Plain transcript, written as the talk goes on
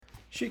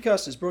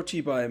Shootcast is brought to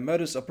you by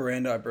Modus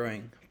Operandi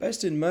Brewing.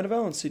 Based in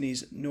Monavale on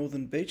Sydney's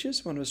Northern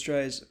Beaches, one of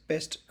Australia's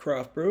best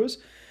craft brewers.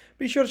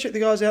 Be sure to check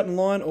the guys out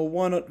online, or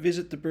why not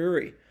visit the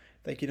brewery.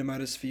 Thank you to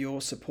Modus for your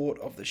support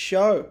of the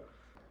show.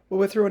 Well,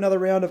 we're through another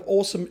round of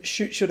awesome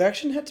shoot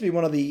action. Had to be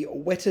one of the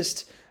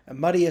wettest and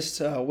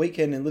muddiest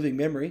weekend in living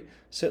memory.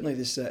 Certainly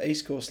this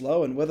East Coast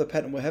low and weather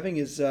pattern we're having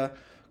is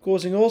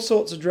causing all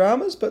sorts of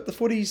dramas, but the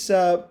footy's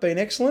been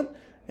excellent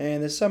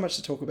and there's so much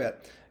to talk about.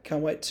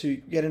 Can't wait to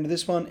get into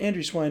this one.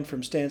 Andrew Swain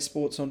from Stan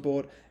Sports on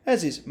board,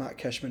 as is Mark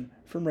Cashman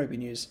from Rugby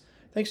News.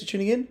 Thanks for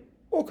tuning in.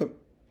 Welcome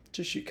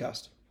to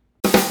Shootcast.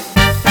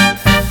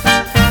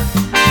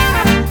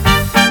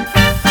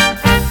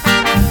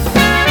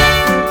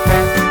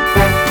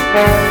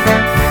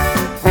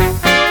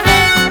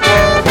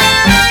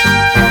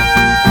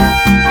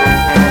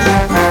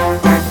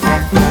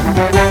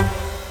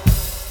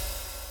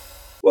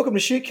 Welcome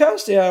to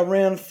Shootcast, our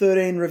round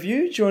 13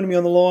 review. Joining me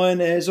on the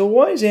line, as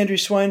always, Andrew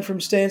Swain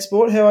from Stan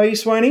Sport. How are you,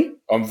 Swainy?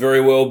 I'm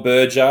very well,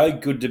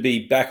 Burjo. Good to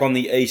be back on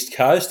the East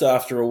Coast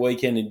after a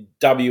weekend in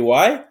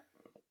WA.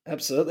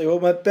 Absolutely.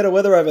 Well, better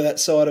weather over that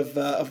side of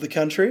the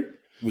country.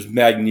 It was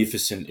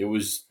magnificent. It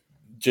was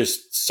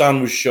just,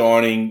 sun was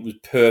shining, it was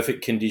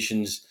perfect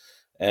conditions,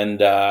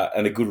 and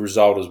a good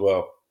result as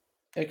well.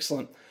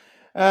 Excellent.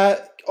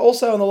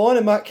 Also on the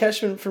line, Mark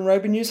Cashman from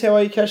Rugby News. How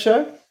are you,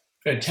 Casho?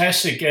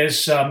 Fantastic.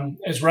 As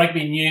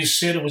Rugby News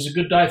said, it was a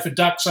good day for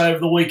Ducks over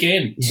the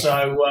weekend.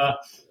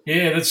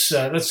 Yeah.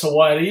 So, that's the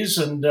way it is,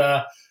 and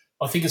I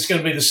think it's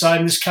going to be the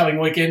same this coming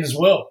weekend as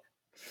well.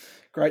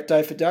 Great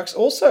day for Ducks.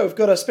 Also, we've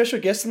got a special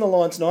guest on the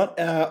line tonight,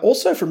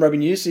 also from Rugby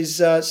News, is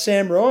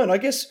Sam Ryan. I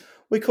guess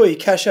we call you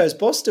Casho's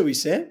boss, do we,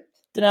 Sam?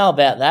 Don't know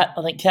about that.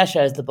 I think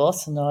Casho's the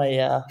boss, and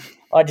I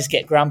just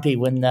get grumpy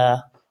when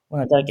I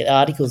don't get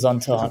articles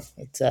on time.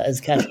 It's, as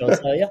Casho will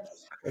tell you.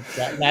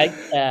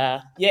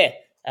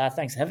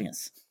 Thanks for having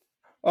us.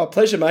 Oh,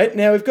 pleasure, mate.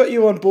 Now, we've got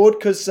you on board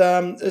because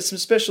there's some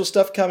special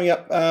stuff coming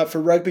up for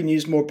Rugby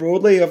News more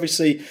broadly.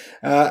 Obviously,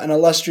 an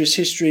illustrious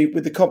history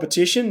with the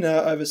competition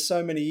over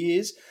so many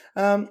years.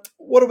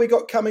 What have we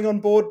got coming on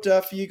board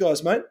for you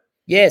guys, mate?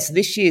 Yeah, so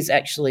this year's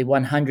actually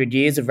 100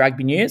 years of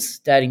Rugby News,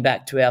 dating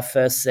back to our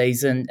first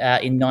season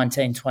in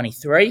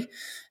 1923.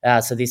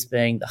 So this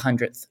being the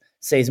 100th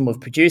season we've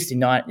produced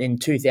in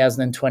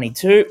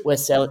 2022. We're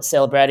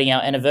celebrating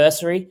our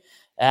anniversary.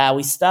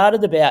 We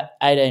started about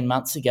 18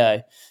 months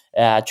ago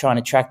trying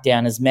to track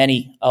down as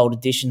many old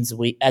editions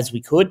as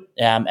we could,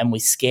 and we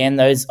scanned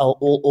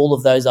all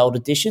of those old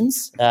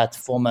editions to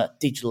form a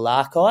digital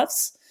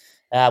archives.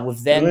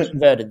 We've then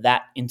converted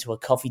that into a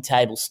coffee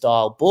table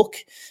style book,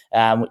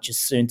 which is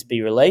soon to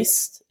be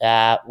released.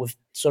 We've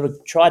sort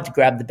of tried to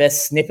grab the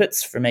best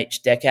snippets from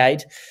each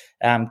decade,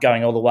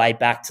 going all the way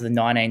back to the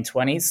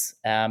 1920s,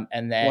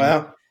 and then.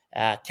 Wow.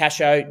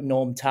 Casho,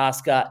 Norm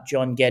Tasker,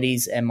 John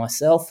Geddes and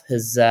myself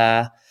has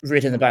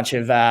written a bunch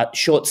of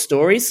short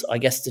stories, I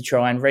guess, to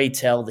try and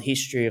retell the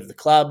history of the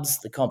clubs,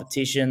 the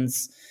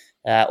competitions,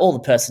 all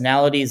the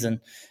personalities and,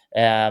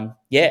 a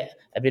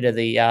bit of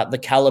the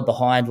colour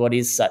behind what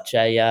is such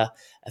a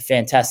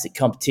fantastic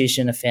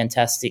competition, a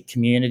fantastic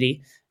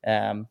community.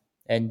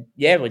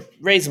 We're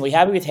reasonably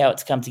happy with how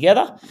it's come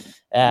together.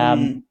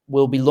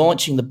 We'll be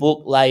launching the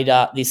book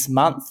later this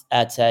month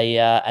at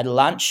a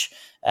lunch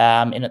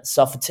in at the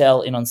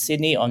Sofitel in on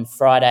Sydney on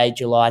Friday,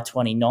 July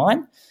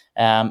 29.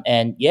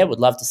 Would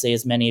love to see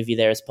as many of you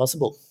there as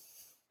possible.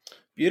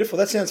 Beautiful.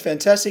 That sounds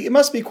fantastic. It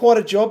must be quite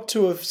a job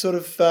to have sort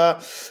of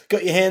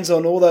got your hands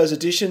on all those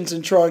editions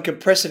and try and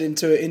compress it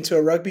into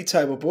a rugby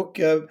table book.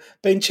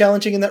 Been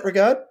challenging in that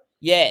regard?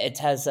 Yeah, it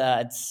has.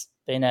 It's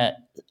been a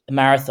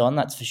marathon,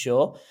 that's for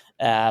sure.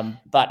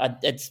 But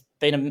it's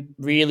been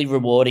really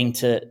rewarding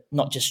to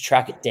not just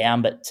track it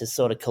down, but to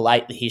sort of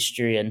collate the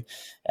history and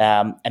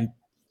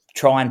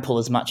try and pull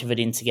as much of it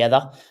in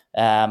together.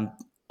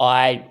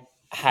 I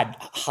had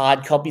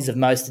hard copies of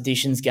most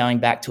editions going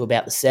back to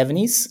about the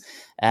 70s.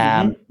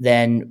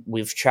 Then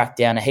we've tracked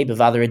down a heap of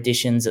other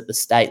editions at the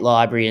State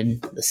Library in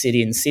the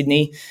city in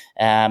Sydney.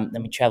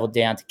 Then we travelled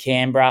down to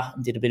Canberra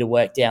and did a bit of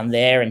work down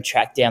there and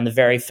tracked down the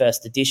very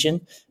first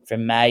edition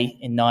from May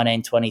in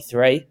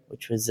 1923,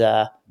 which was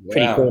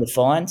pretty cool to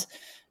find.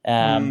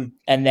 And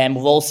then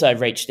we've also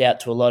reached out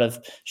to a lot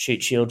of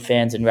Shoot Shield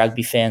fans and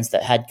rugby fans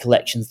that had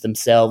collections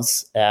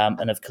themselves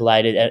and have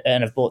collated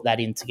and have brought that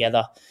in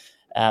together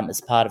as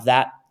part of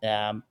that.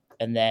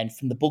 And then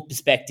from the book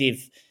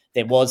perspective,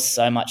 there was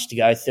so much to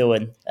go through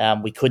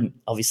and we couldn't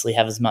obviously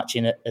have as much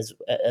in it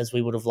as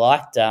we would have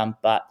liked.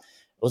 But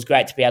it was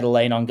great to be able to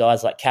lean on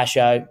guys like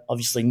Casho,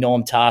 obviously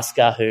Norm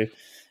Tasker, who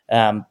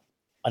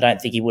I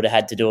don't think he would have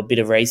had to do a bit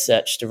of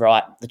research to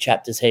write the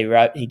chapters he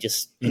wrote. He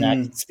just,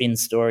 could spin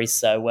stories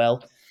so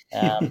well.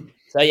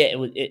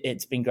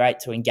 It's been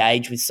great to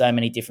engage with so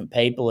many different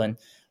people, and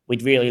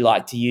we'd really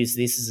like to use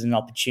this as an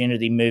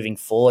opportunity moving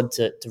forward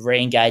to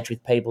re-engage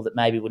with people that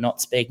maybe we're not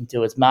speaking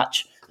to as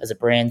much as a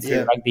brand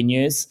through Rugby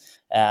News,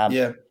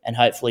 and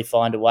hopefully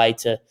find a way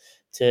to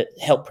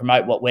help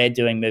promote what we're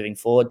doing moving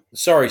forward.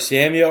 Sorry,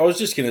 Sam. Yeah, I was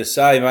just going to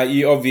say, mate,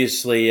 you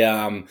obviously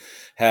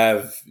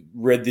have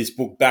read this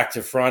book back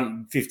to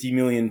front 50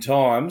 million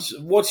times.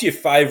 What's your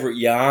favourite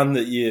yarn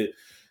that you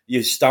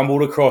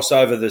stumbled across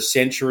over the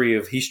century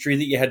of history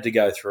that you had to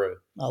go through?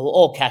 Oh, well,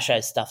 all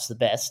Casho stuff's the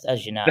best,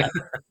 as you know.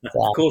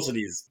 Of course it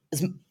is.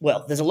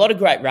 There's a lot of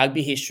great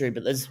rugby history,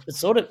 but there's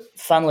sort of,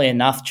 funnily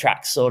enough,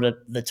 tracks sort of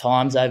the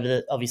times over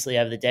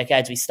the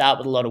decades. We start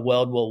with a lot of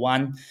World War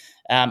One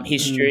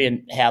history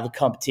and how the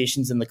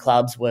competitions and the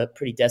clubs were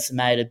pretty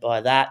decimated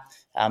by that.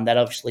 That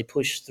obviously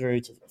pushed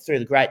through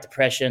the Great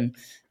Depression,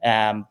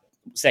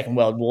 Second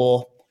World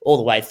War, all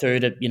the way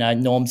through to,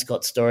 Norm's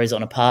got stories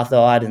on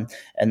apartheid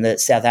and the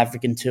South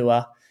African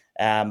tour.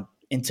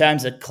 In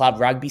terms of club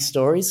rugby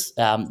stories,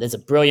 there's a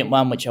brilliant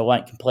one which I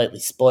won't completely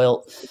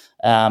spoil,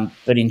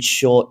 but in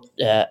short,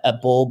 a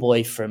ball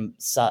boy from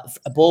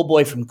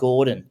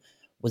Gordon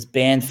was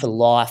banned for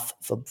life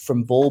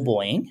from ball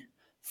boying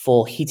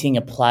for hitting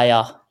a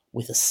player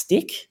with a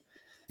stick.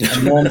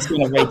 And Norm's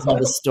going to retell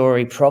the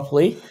story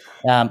properly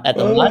at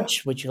the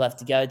lunch, which you'll have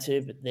to go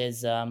to. But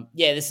there's a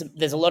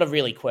lot of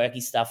really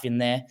quirky stuff in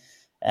there.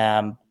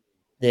 I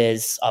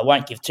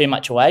won't give too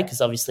much away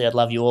because obviously I'd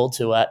love you all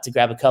to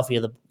grab a copy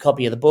of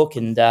the book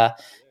and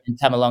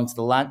come along to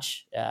the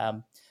lunch.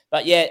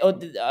 But yeah,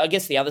 I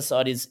guess the other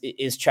side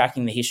is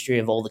tracking the history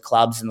of all the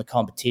clubs and the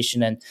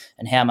competition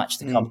and how much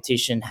the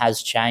competition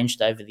has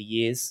changed over the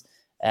years.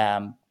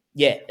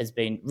 It's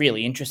been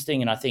really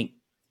interesting, and I think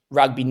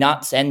rugby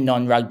nuts and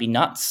non-rugby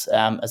nuts,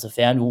 as a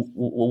fan,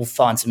 will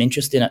find some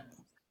interest in it.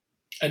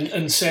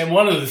 And Sam,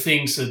 one of the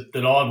things that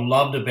I've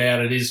loved about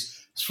it is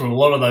from a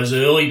lot of those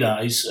early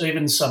days,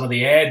 even some of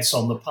the ads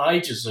on the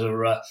pages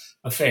are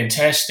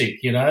fantastic.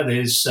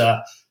 There's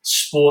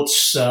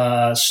sports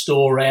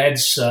store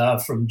ads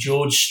from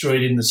George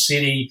Street in the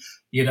city.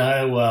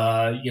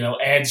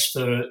 Ads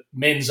for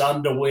men's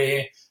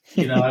underwear.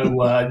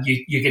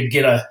 You could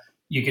get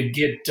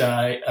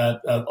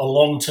a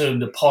long-term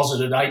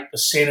deposit at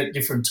 8% at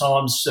different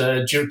times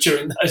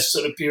during those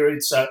sort of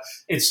periods. So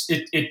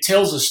it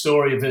tells a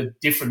story of a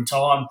different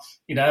time,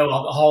 a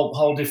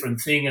whole different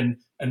thing,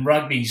 and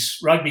rugby's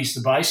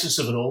the basis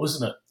of it all,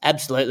 isn't it?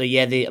 Absolutely,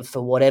 yeah.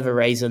 For whatever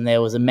reason,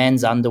 there was a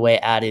men's underwear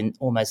ad in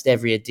almost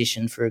every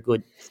edition for a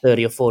good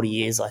 30 or 40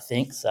 years, I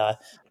think. So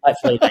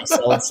hopefully they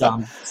sold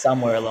some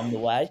somewhere along the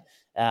way.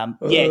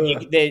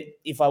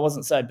 If I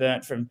wasn't so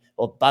burnt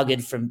or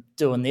buggered from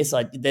doing this,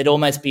 there'd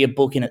almost be a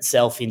book in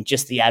itself in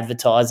just the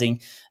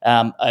advertising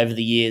over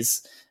the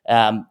years.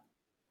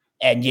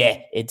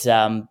 It's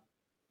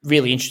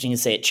really interesting to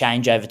see it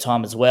change over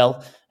time as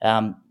well.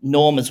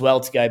 Norm, as well,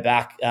 to go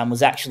back,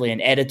 was actually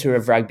an editor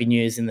of Rugby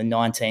News in the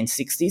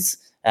 1960s.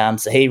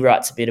 So he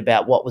writes a bit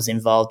about what was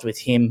involved with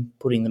him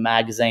putting the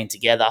magazine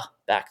together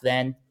back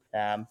then.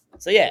 A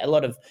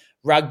lot of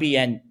rugby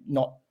and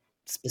not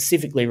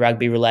specifically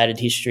rugby-related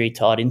history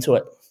tied into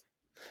it.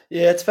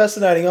 Yeah, it's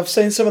fascinating. I've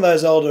seen some of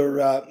those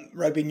older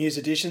Rugby News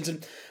editions,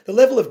 and the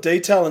level of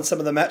detail in some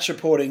of the match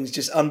reporting is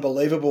just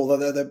unbelievable.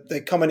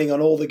 They're commenting on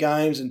all the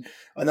games and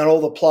on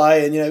all the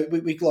play, and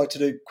we like to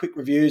do quick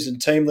reviews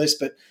and team lists,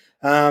 but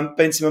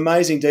been some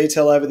amazing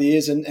detail over the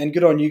years, and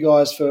good on you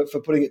guys for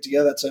putting it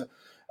together.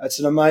 It's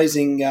an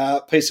amazing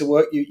piece of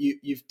work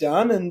you've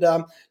done. And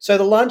so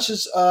the lunch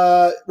is,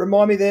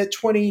 remind me there,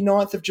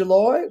 29th of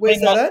July.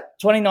 Where's that at?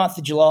 29th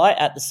of July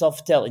at the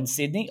Sofitel in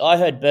Sydney. I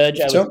heard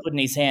Burjo was putting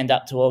his hand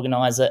up to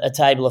organise a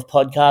table of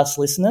podcast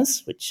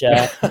listeners, which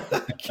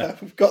okay,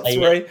 we've got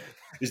three.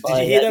 Did you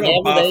hear that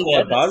on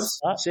Barfly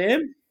Buzz,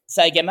 Sam?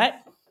 Say again, mate.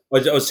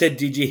 I said,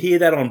 did you hear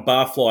that on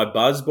Barfly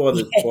Buzz by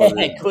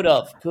the could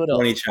have.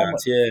 Any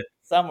chance,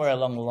 somewhere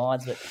along the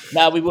lines. But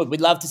no, we would.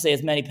 We'd love to see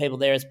as many people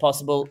there as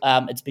possible.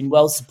 It's been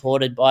well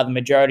supported by the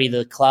majority of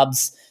the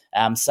clubs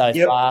far.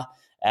 We'll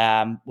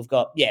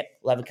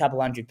have a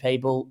couple hundred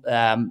people.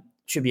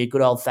 Should be a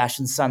good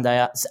old-fashioned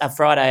Friday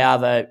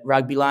Arvo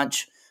rugby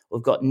lunch.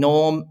 We've got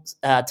Norm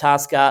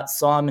Taskart,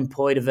 Simon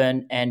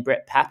Poitevin and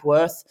Brett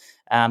Papworth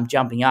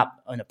jumping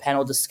up on a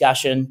panel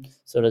discussion,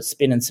 sort of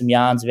spinning some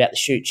yarns about the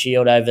Shute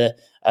Shield over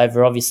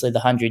obviously the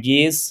 100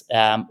 years.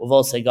 We've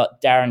also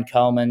got Darren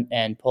Coleman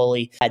and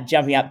Paulie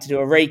jumping up to do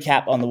a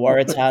recap on the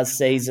Waratahs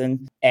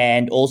season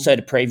and also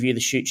to preview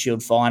the Shute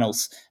Shield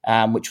finals,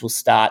 which will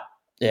start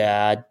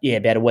about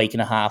a week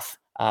and a half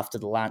after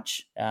the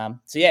lunch.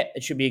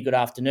 It should be a good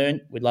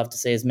afternoon. We'd love to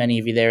see as many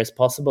of you there as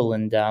possible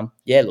and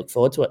look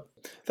forward to it.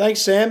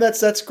 Thanks, Sam.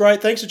 That's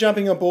great. Thanks for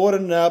jumping on board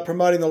and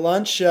promoting the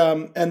lunch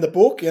and the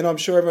book. And I'm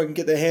sure everyone can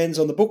get their hands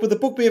on the book. Will the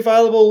book be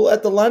available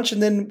at the lunch?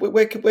 And then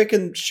where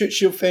can Shute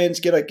Shield fans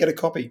get a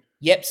copy?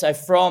 Yep. So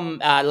from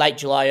late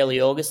July, early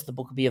August, the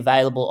book will be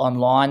available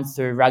online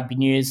through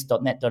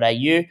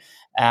rugbynews.net.au.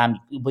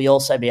 We'll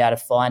also be able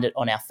to find it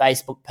on our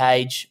Facebook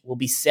page. We'll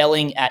be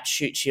selling at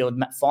Shute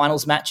Shield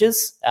finals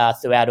matches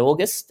throughout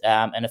August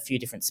and a few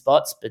different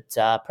spots, but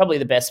probably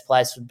the best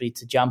place would be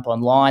to jump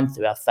online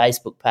through our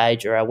Facebook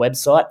page or our website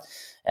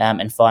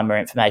and find more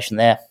information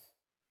there.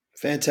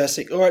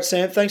 Fantastic. All right,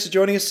 Sam, thanks for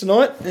joining us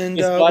tonight, and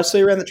we'll see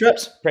you around the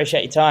traps.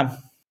 Appreciate your time.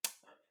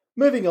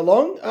 Moving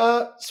along,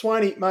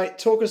 Swaney, mate,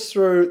 talk us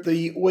through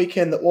the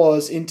weekend that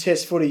was in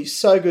Test footy.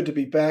 So good to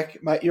be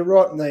back, mate. You're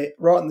right in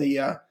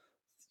the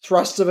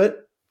thrust of it.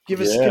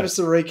 Give us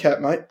the recap,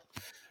 mate.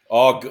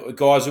 Oh,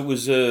 guys, it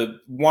was a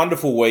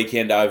wonderful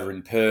weekend over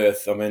in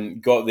Perth. I mean,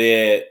 got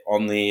there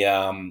on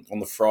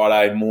the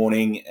Friday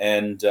morning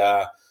and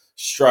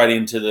straight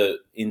into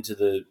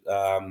the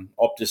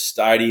Optus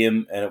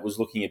Stadium, and it was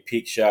looking a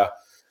picture.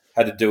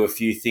 Had to do a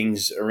few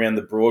things around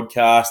the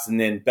broadcast, and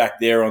then back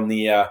there on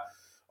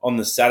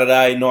the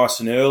Saturday, nice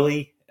and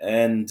early.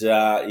 And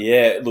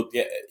look,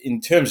 in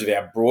terms of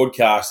our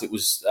broadcast, it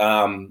was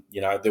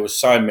there were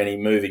so many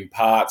moving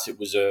parts. It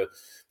was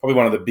probably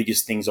one of the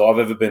biggest things I've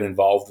ever been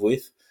involved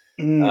with.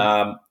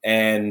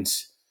 And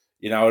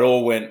it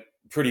all went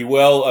pretty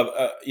well,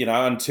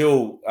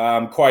 until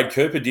Quade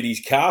Cooper did his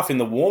calf in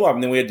the warm-up,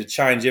 and then we had to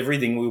change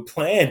everything we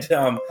planned.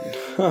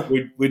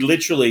 We'd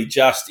literally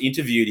just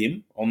interviewed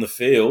him on the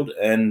field,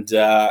 and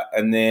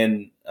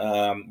then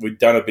we'd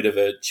done a bit of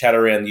a chat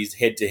around his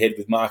head-to-head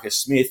with Marcus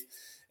Smith,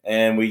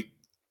 and we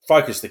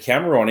focused the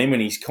camera on him,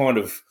 and he's kind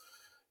of,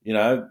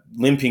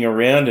 limping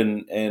around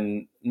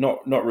and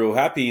not real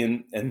happy,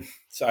 and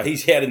so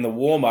he's out in the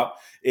warm-up.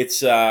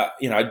 It's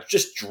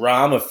just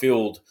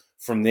drama-filled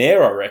from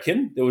there, I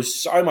reckon. There was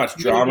so much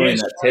drama in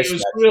that test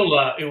match.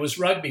 It was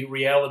rugby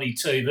reality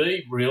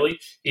TV, really,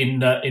 in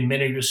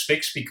many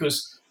respects,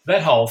 because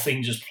that whole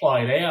thing just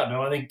played out. And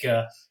I think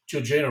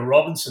Georgina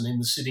Robinson in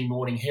the Sydney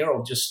Morning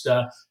Herald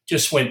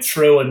just went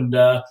through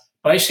and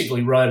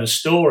basically wrote a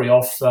story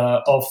off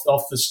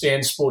the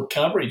Stan Sport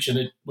coverage, and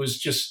it was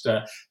just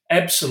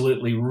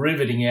absolutely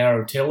riveting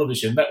hour of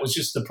television. That was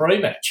just the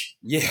pre-match.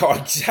 Yeah,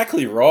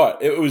 exactly right.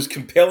 It was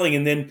compelling,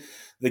 and then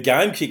the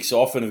game kicks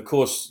off, and of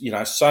course,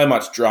 so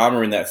much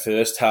drama in that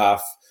first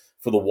half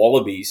for the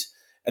Wallabies,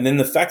 and then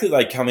the fact that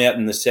they come out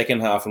in the second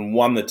half and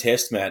won the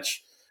Test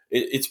match,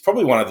 it's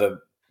probably one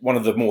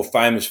of the more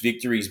famous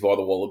victories by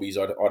the Wallabies.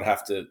 I'd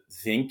have to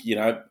think.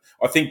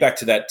 I think back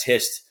to that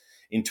Test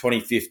in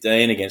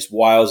 2015 against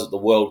Wales at the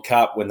World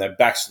Cup when their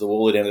backs to the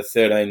wall down to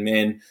 13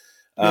 men.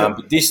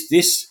 But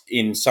this,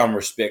 in some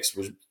respects,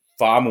 was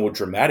far more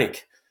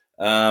dramatic.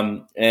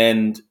 And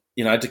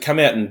to come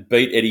out and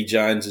beat Eddie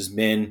Jones's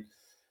men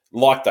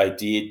like they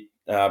did,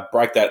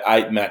 break that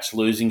 8-match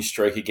losing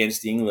streak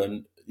against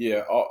England,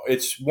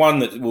 it's one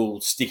that will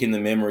stick in the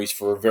memories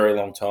for a very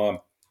long time.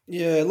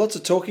 Yeah, lots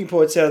of talking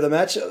points out of the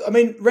match. I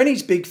mean,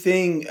 Rennie's big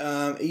thing,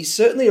 he's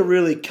certainly a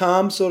really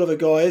calm sort of a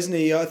guy, isn't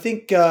he? I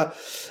think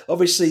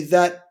obviously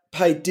that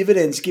paid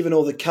dividends given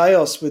all the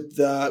chaos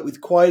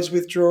with Quade's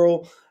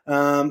withdrawal.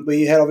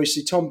 We had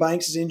obviously Tom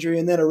Banks' injury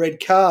and then a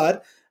red card.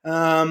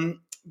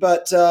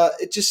 But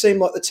it just seemed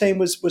like the team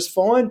was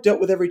fine, dealt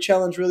with every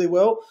challenge really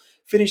well,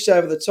 finished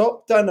over the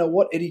top. Don't know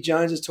what Eddie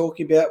Jones is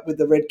talking about with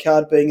the red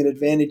card being an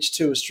advantage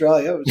to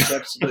Australia. It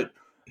was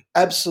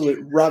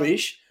absolute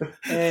rubbish.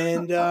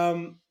 And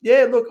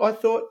look, I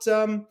thought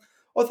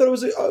it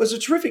was a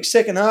terrific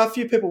second half. A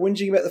few people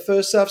whinging about the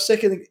first half.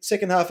 Second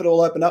half, it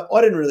all opened up.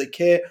 I didn't really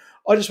care.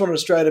 I just wanted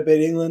Australia to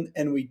beat England,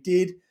 and we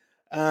did.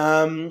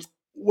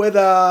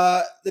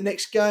 Whether the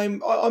next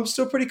game, I'm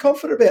still pretty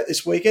confident about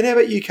this weekend. How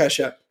about you,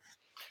 Kasha?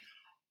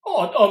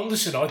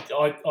 Listen,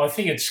 I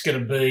think it's going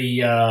to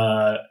be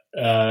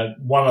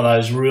one of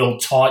those real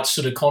tight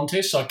sort of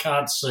contests. I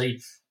can't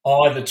see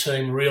either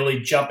team really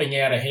jumping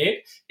out ahead.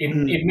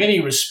 In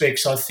many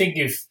respects, I think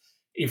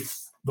if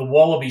the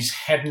Wallabies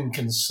hadn't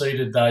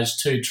conceded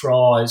those 2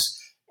 tries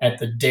at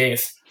the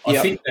death, I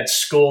think that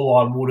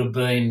scoreline would have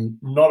been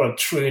not a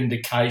true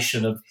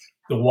indication of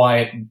the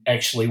way it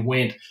actually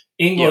went.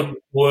 England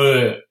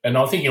were, and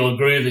I think you'll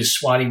agree with this,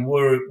 Swaney,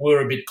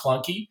 were a bit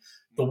clunky.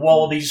 The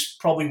Wallabies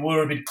probably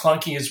were a bit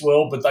clunky as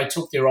well, but they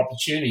took their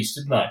opportunities,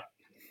 didn't they?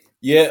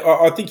 Yeah,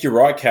 I think you're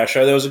right,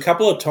 Casho. There was a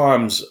couple of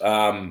times,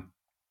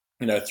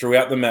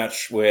 throughout the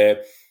match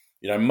where,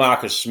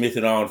 Marcus Smith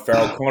and Owen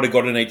Farrell kind of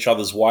got in each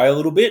other's way a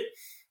little bit,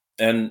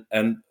 and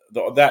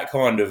that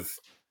kind of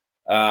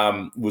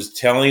was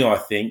telling, I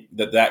think,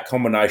 that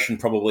combination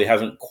probably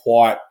hasn't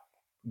quite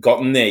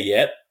gotten there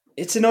yet.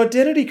 It's an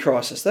identity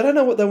crisis. They don't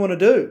know what they want to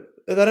do.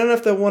 They don't know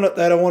if they don't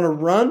want to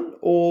run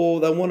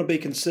or they want to be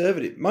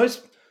conservative.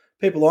 Most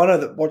people I know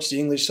that watch the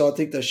English side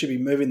think they should be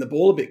moving the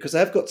ball a bit because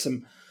they've got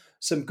some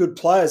good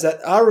players. That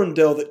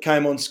Arundel that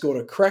came on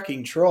scored a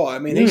cracking try. I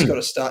mean, he's got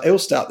to start. He'll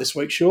start this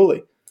week,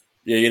 surely.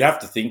 Yeah, you'd have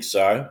to think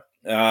so.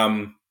 He's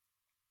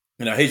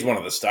one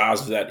of the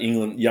stars of that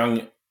England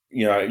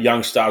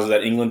young stars of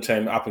that England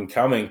team, up and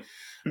coming.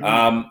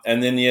 Mm-hmm.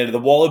 And then the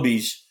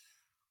Wallabies,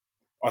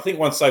 I think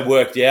once they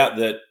worked out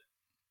that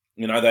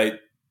they,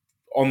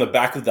 on the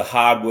back of the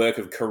hard work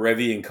of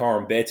Karevi and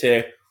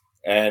Korombete,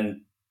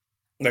 and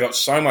they got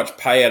so much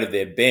pay out of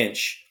their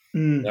bench.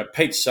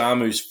 Pete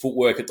Samu's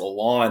footwork at the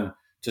line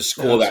to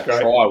score that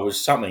try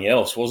was something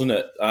else, wasn't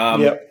it?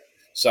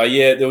 So,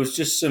 there was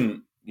just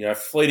some,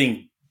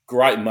 fleeting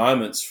great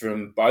moments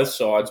from both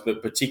sides,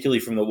 but particularly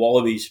from the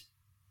Wallabies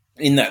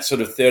in that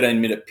sort of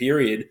 13-minute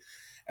period,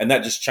 and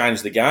that just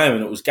changed the game,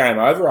 and it was game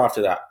over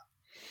after that.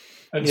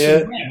 And Yeah.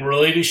 some great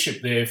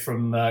leadership there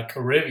from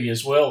Karevi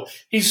as well.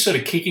 His sort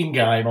of kicking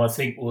game, I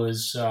think,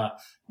 was,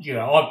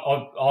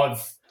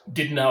 I've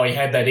didn't know he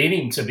had that in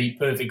him, to be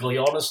perfectly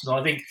honest. And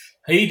I think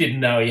he didn't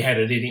know he had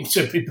it in him,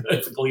 to be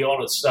perfectly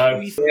honest.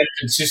 So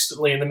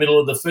consistently in the middle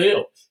of the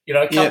field,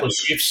 a couple of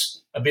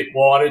shifts a bit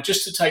wider,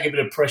 just to take a bit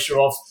of pressure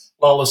off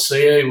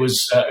Lolacia, who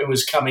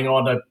was coming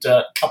on at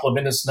a couple of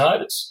minutes'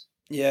 notice.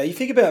 Yeah, you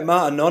think about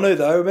Martin Nonu,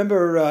 though.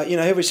 Remember, he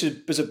was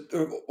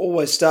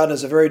always starting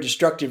as a very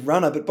destructive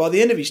runner, but by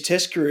the end of his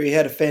Test career, he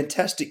had a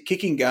fantastic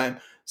kicking game.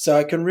 So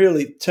it can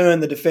really turn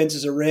the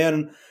defences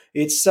around.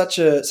 It's such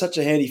a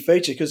handy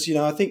feature because,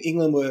 I think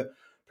England were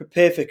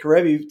prepared for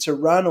Karevi to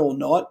run all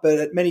night, but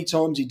at many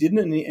times he didn't,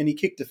 and he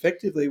kicked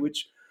effectively,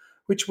 which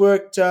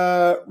worked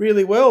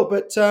really well.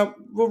 But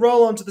we'll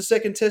roll on to the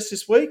second Test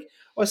this week.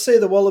 I see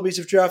the Wallabies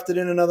have drafted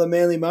in another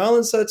Manly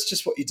Marlin, so it's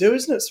just what you do,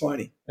 isn't it,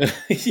 Swaney?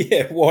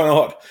 Yeah, why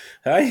not?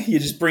 Hey, you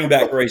just bring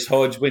back Reece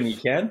Hodge when you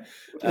can.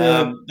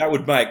 That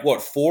would make,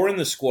 4 in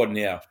the squad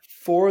now?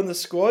 4 in the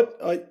squad?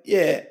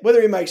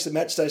 Whether he makes the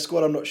matchday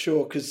squad, I'm not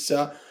sure, because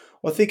I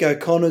think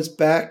O'Connor's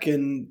back,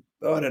 and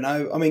I don't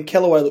know. I mean,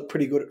 Kellaway looked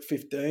pretty good at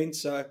 15,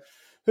 so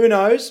who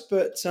knows?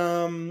 But,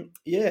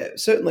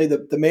 certainly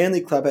the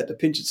Manly club had to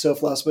pinch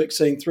itself last week,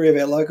 seeing 3 of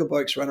our local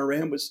blokes run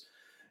around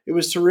it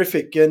was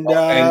terrific.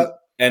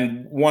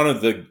 And one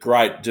of the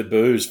great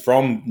debuts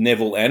from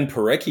Neville and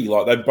Parecki,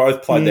 they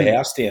both played the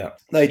house down.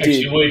 They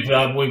did.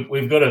 Actually,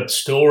 we've got a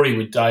story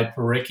with Dave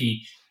Parecki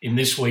in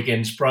this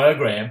weekend's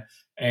program,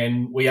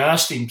 and we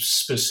asked him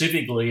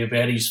specifically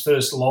about his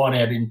first line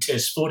out in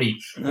Test footy.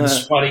 And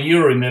Swanee,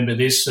 you remember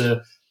this,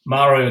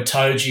 Mario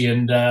Toji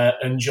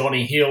and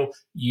Johnny Hill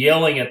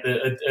yelling at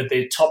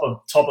their top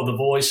of the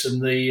voice,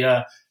 and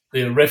the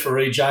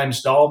referee,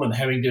 James Dolman,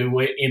 having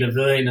to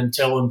intervene and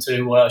tell them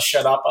to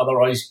shut up,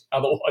 otherwise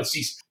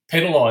he's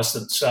penalised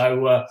them.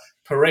 So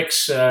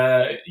Parek's,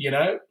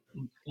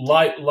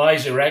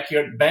 laser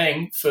accurate,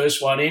 bang,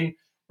 first one in,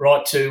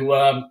 right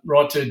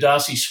to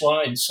Darcy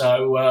Swain.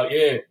 So,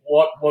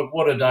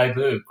 what a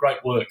debut.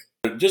 Great work.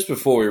 Just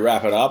before we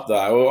wrap it up,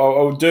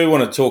 though, I do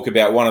want to talk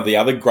about one of the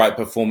other great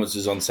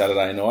performances on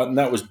Saturday night, and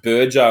that was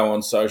Burjo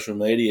on social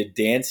media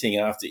dancing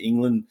after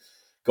England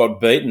got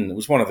beaten. It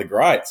was one of the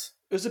greats.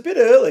 It was a bit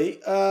early.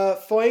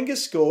 Fainga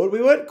scored.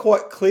 We weren't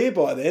quite clear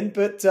by then,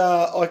 but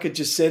I could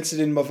just sense it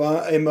in my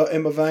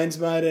veins,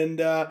 mate. And,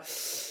 the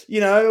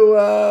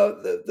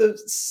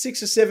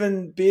 6 or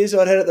 7 beers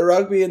I'd had at the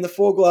rugby and the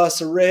 4 glass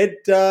of red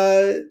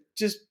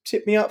just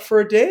tipped me up for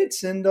a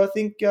dance. And I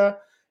think, there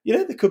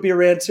could be a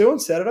round 2 on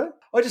Saturday.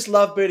 I just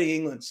love beating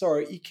England.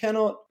 Sorry, you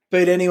cannot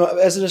beat anyone.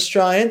 As an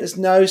Australian, there's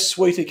no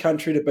sweeter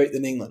country to beat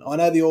than England. I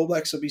know the All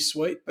Blacks will be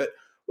sweet, but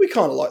we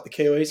kind of like the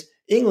Kiwis.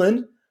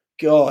 England,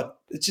 God,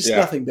 it's just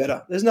nothing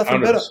better. There's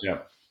nothing better.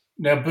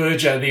 Now,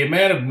 Burjo, the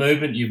amount of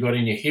movement you've got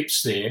in your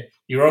hips there,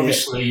 you're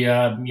obviously,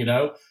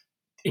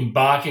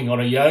 embarking on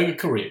a yoga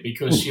career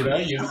because, you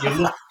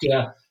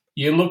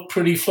look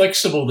pretty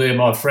flexible there,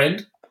 my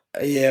friend.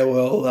 Yeah,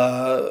 well,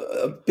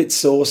 a bit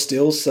sore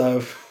still,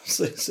 so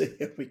see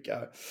how we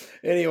go.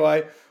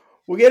 Anyway,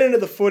 we'll get into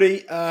the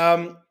footy.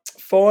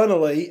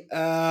 Finally,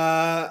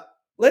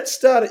 let's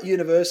start at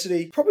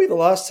University. Probably the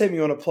last team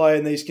you want to play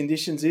in these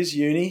conditions is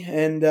Uni,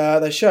 and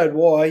they showed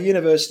why.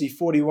 University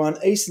 41,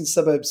 Eastern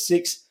Suburbs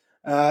 6.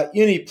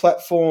 Uni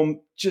platform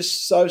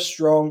just so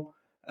strong,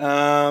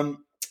 and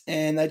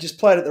they just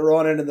played at the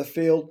right end of the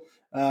field.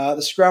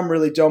 The scrum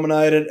really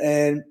dominated,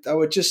 and they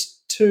were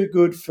just too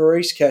good for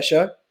East,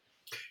 Casho.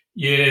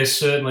 Yeah,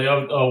 certainly.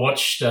 I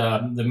watched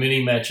the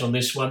mini match on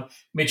this one.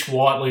 Mitch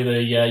Whiteley,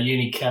 the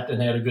Uni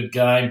captain, had a good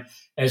game,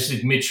 as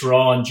did Mitch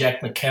Ryan,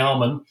 Jack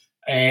McCalman.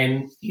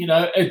 And,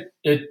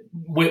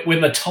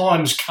 when the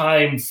times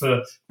came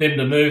for them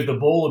to move the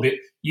ball a bit,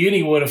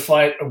 Uni weren't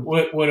afraid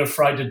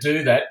to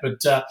do that. But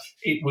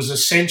it was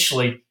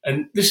essentially,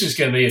 and this is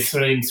going to be a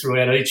theme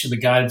throughout each of the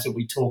games that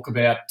we talk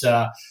about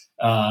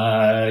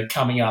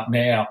coming up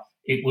now,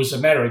 it was a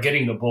matter of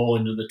getting the ball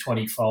into the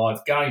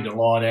 25, going to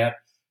line out,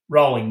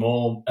 rolling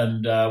more,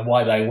 and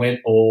away they went,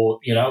 or,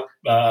 put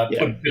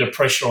a bit of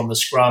pressure on the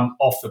scrum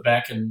off the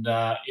back and,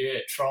 try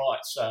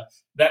it. So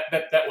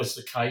that was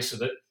the case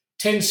of it.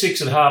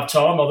 10-6 at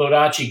half-time. I thought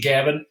Archie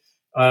Gavin,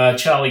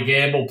 Charlie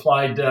Gamble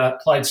played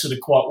sort of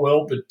quite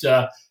well,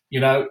 but,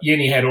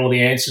 Uni had all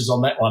the answers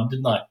on that one,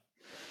 didn't they?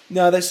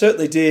 No, they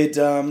certainly did.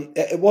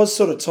 It was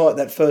sort of tight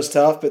that first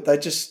half, but they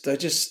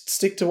just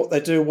stick to what they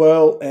do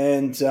well,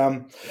 and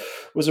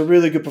was a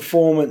really good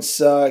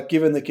performance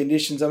given the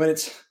conditions. I mean,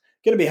 it's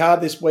going to be hard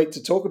this week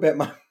to talk about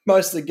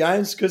most of the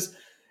games because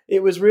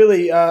it was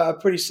really a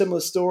pretty similar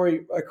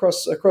story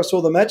across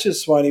all the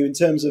matches, Swaney, in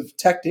terms of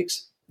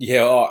tactics.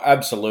 Yeah,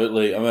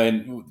 absolutely. I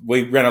mean,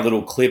 we ran a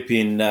little clip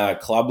in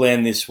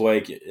Clubland this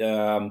week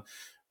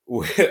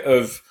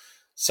of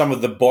some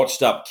of the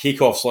botched up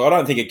kickoffs. I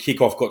don't think a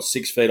kickoff got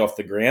 6 feet off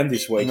the ground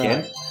this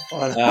weekend. No,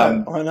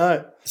 I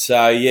know.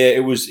 So yeah,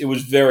 it was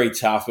very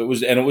tough. It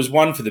was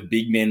one for the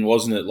big men,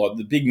 wasn't it? Like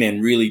the big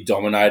men really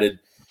dominated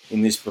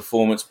in this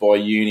performance by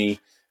Uni.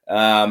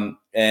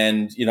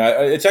 And,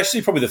 it's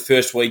actually probably the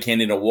first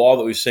weekend in a while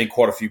that we've seen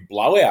quite a few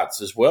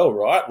blowouts as well,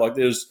 right? Like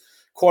there's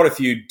quite a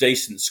few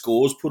decent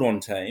scores put on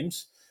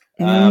teams.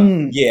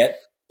 Yet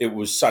it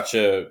was such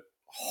a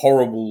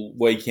horrible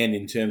weekend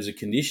in terms of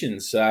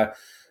conditions. So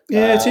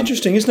yeah, it's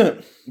interesting, isn't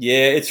it?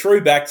 Yeah, it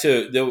threw back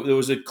to there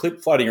was a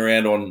clip floating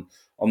around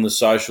on the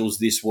socials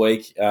this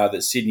week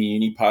that Sydney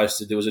Uni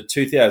posted. There was a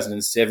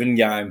 2007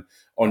 game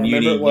on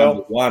Uni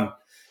number one,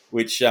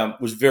 which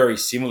was very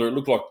similar. It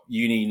looked like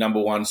Uni number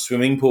one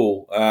swimming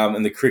pool,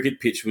 and the cricket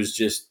pitch was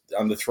just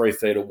under 3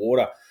 feet of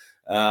water.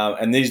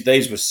 And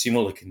these were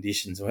similar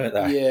conditions, weren't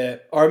they? Yeah,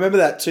 I remember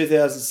that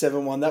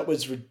 2007 one. That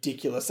was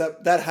ridiculous.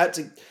 That had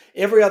to.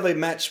 Every other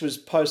match was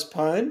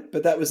postponed,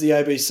 but that was the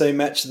ABC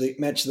match of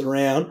the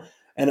round,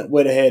 and it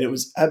went ahead. It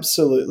was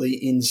absolutely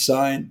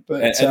insane.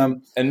 But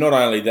and not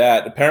only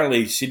that,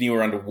 apparently Sydney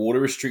were under water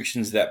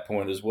restrictions at that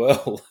point as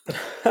well.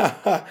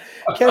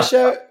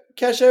 Casho,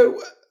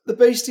 the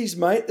Beasties,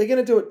 mate, they're going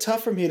to do it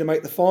tough from here to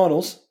make the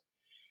finals.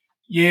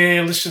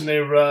 Yeah, listen,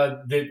 they've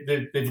got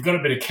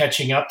a bit of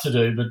catching up to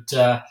do, but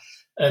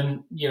they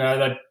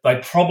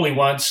probably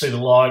won't see the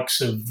likes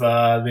of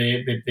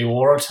their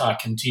Waratah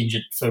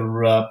contingent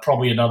for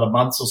probably another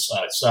month or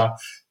so. So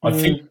I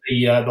think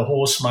the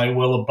horse may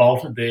well have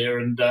bolted there,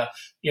 and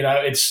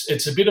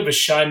it's a bit of a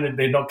shame that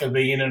they're not going to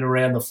be in and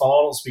around the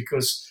finals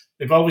because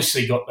they've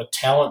obviously got the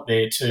talent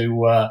there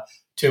to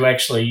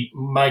actually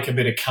make a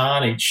bit of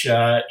carnage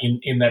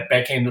in that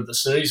back end of the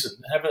season,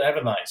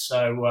 haven't they?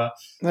 So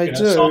they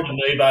do. Simon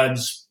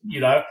Kneebone's,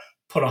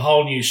 put a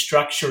whole new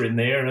structure in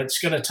there, and it's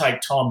going to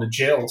take time to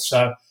gel.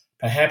 So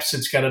perhaps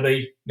it's going to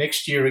be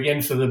next year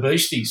again for the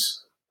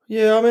Beasties.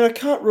 Yeah, I mean, I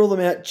can't rule them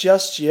out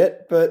just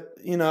yet, but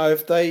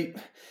if they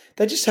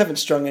just haven't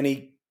strung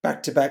any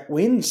back-to-back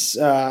wins,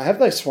 have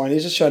they, Swain? They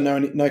just show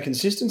no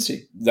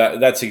consistency.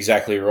 That's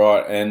exactly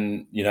right,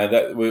 and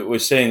that we're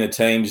seeing the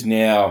teams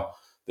now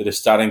that are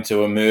starting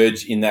to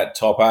emerge in that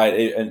top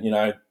 8, and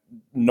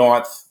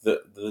ninth,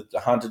 the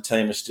Hunter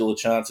team is still a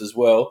chance as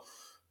well,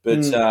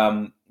 but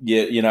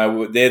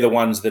they're the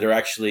ones that are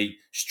actually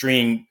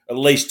stringing at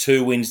least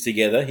 2 wins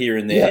together here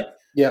and there.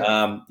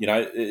 Yeah.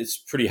 It's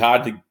pretty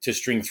hard to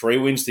string 3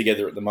 wins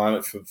together at the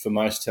moment for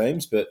most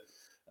teams, but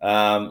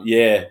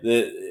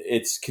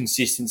it's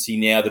consistency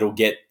now that'll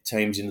get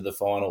teams into the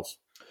finals.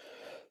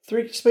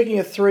 Speaking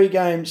of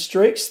 3-game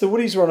streaks, the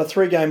Woodies were on a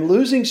 3-game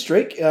losing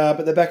streak,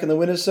 but they're back in the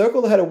winner's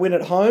circle. They had a win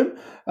at home,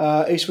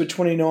 Eastwood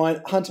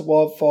 29, Hunter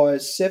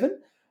Wildfires 7.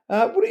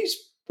 Woodies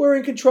were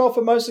in control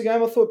for most of the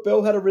game. I thought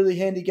Bell had a really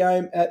handy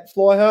game at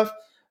fly half.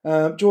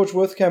 George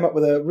Worth came up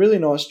with a really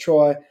nice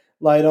try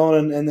late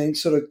on, and then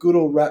sort of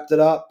Goodall wrapped it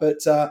up.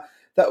 But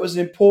that was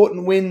an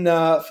important win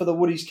for the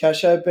Woodies,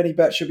 Casho. Benny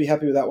Batt should be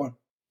happy with that one.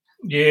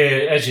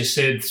 Yeah, as you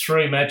said,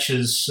 3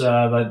 matches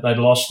they'd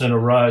lost in a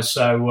row,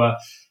 so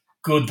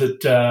good that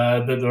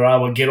they're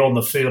able to get on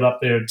the field up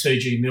there at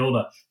TG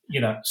Milner.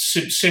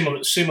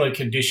 Similar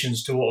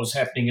conditions to what was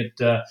happening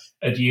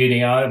at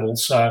Uni Oval.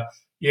 So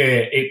yeah,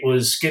 it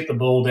was get the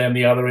ball down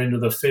the other end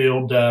of the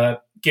field,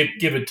 give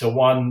it to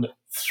 1,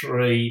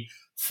 3,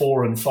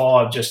 4, and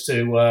 5 just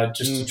to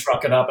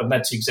truck it up, and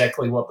that's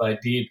exactly what they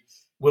did.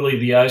 Willie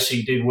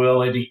Viosi did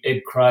well.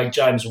 Ed Craig,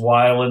 James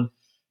Whalen,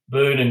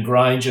 Boone, and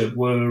Granger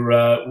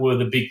were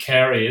the big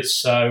carriers.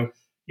 So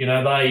they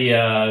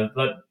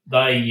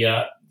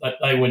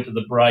went to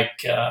the break,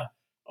 I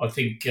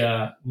think,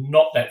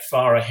 not that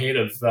far ahead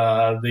of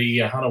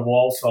the Hunter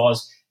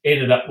Wildfires,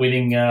 ended up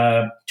winning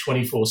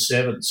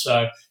 24-7.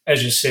 So,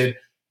 as you said,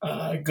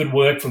 good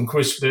work from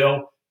Chris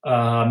Bell.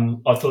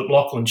 I thought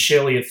Lachlan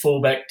Shelley at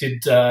fullback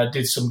did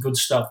some good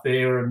stuff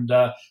there, and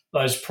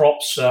those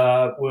props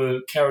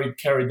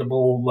carried the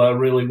ball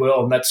really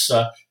well, and that's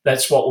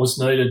what was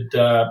needed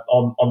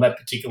on that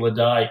particular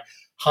day.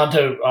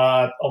 Hunter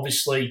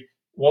obviously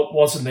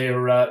wasn't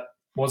their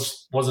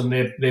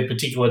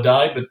particular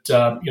day, but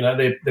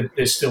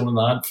they're still in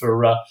the hunt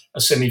for a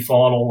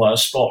semi-final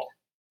spot.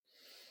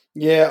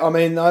 Yeah, I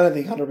mean, I don't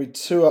think Hunter will be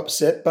too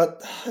upset,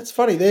 but it's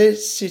funny, they're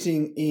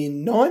sitting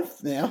in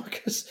 9th now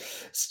because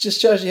it just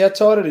shows you how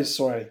tight it is,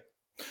 Swaney.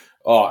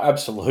 Oh,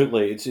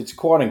 absolutely. It's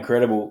quite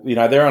incredible.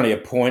 They're only a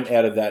point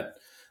out of that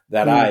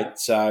 8.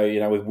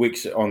 So, with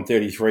Wicks on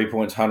 33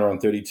 points, Hunter on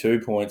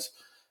 32 points,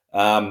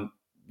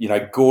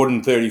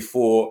 Gordon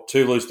 34,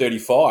 Toulouse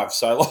 35.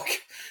 So,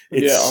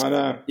 I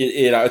know.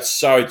 It's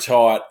so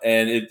tight,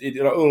 and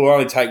it'll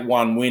only take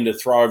one win to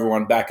throw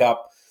everyone back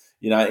up,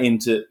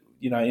 into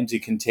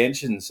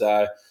contention.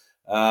 So,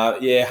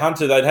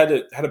 Hunter, they'd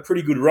had a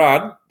pretty good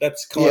run.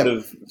 That's kind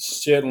of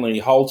certainly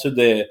halted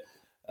their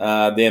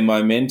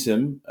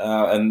momentum,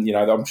 and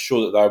I'm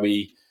sure that they'll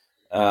be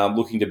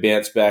looking to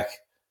bounce back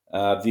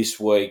this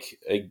week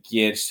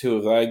against, who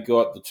have they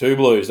got? The Two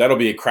Blues. That'll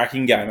be a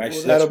cracking game.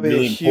 Actually, that'll be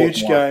really a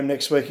huge game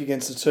next week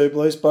against the Two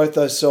Blues. Both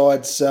those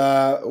sides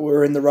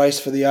were in the race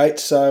for the 8,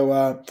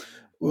 so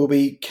we'll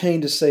be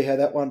keen to see how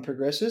that one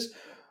progresses.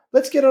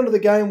 Let's get on to the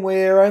game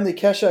where only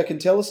Casho can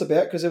tell us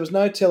about, because there was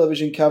no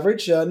television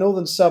coverage.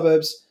 Northern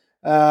Suburbs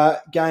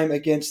game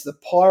against the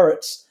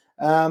Pirates.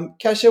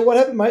 Casher, what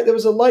happened, mate? There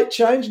was a late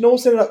change.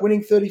 North ended up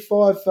winning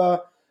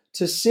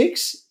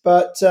 35-6,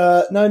 but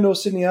no North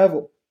Sydney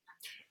Oval.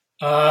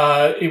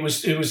 It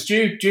was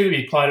due to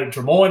be played at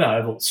Drummoyne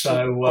Oval,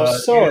 so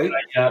sorry.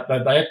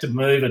 they had to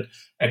move it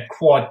at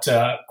quite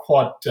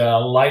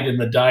late in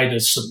the day to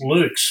St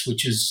Luke's,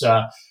 which is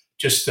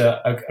just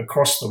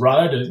across the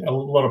road. A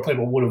lot of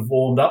people would have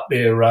warmed up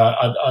there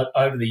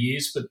over the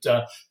years, but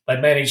they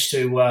managed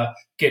to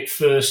get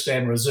first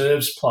and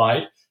reserves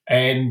played,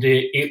 and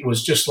it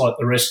was just like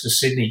the rest of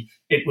Sydney.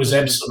 It was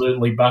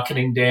absolutely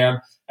bucketing down,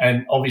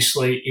 and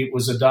obviously it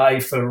was a day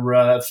for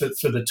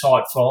the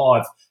tight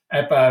five.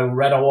 Apo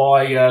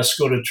Radawai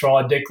scored a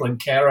try, Declan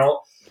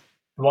Carroll,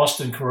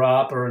 Boston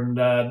Karapa, and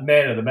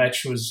man of the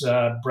match was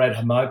Brad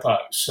Hamopo.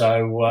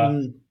 So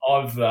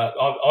I've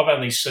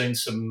only seen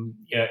some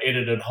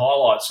edited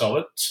highlights of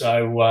it.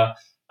 So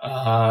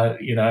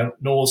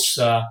Norths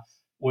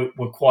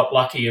were quite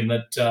lucky in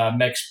that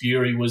Max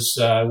Bury was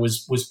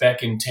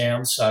back in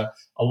town. So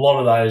a lot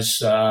of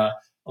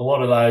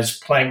those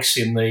planks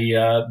in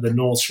the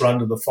North's run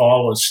to the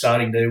final are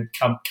starting to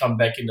come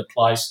back into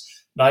place.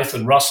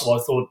 Nathan Russell, I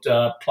thought,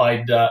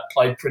 played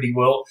pretty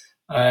well,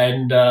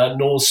 and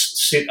North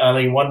sit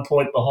only 1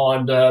 point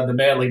behind the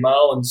Manly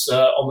Marlins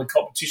on the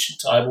competition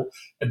table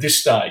at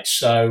this stage.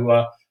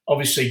 So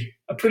obviously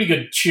a pretty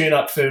good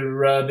tune-up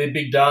for their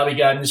big derby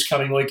game this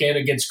coming weekend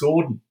against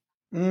Gordon.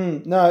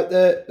 No,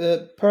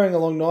 they're purring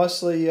along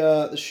nicely,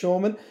 the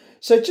Shoremen.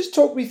 So just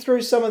talk me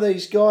through some of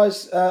these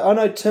guys. I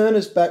know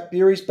Turner's back,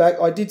 Bury's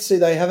back. I did see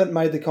they haven't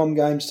made the Com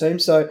Games team,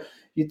 so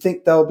you'd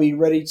think they'll be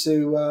ready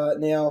to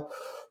now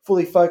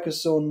fully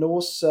focus on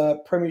North's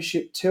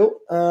premiership tilt.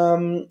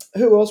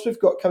 Who else we've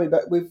got coming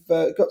back? We've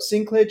got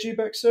Sinclair due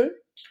back soon?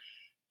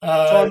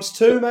 Times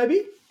two,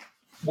 maybe?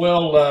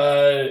 Well,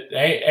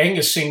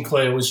 Angus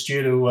Sinclair was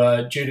due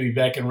to be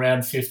back in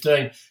round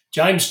 15.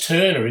 James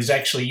Turner is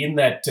actually in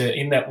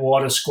that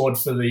wider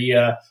squad for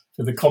the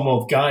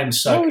Commonwealth Games.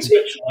 So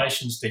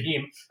congratulations to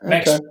him. Okay.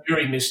 Max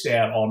Bury missed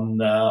out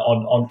on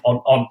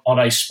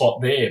a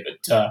spot there, but.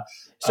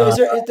 So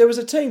there was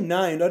a team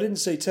named. I didn't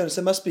see Turner.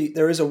 So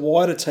there is a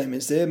wider team,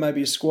 is there?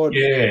 Maybe a squad.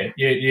 Yeah.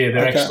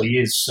 There actually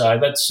is.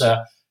 So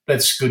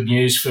that's good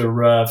news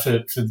for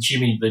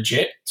Jimmy the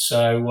Jet.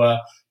 So,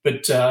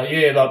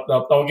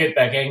 they'll get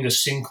back.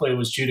 Angus Sinclair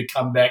was due to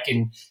come back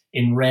in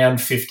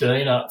round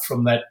 15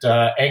 from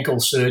that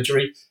ankle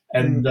surgery,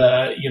 and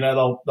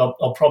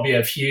they'll probably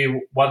have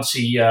Hugh once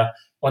he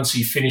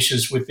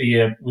finishes with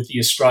the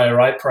Australia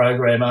A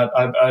program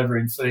over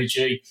in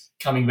Fiji,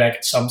 coming back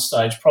at some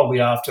stage, probably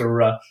after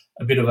a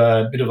bit of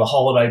a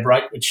holiday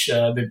break, which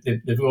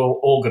they've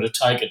all got to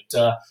take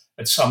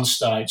at some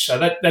stage. So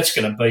that's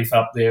going to beef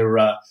up their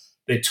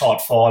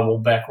tight five or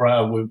back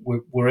row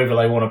wherever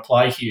they want to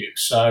play Hugh.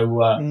 So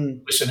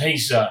listen,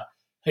 he's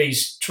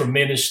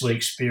tremendously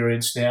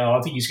experienced now.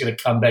 I think he's going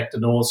to come back to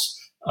North's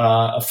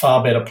a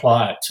far better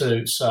player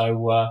too.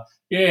 So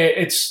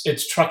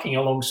it's trucking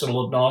along sort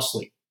of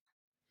nicely.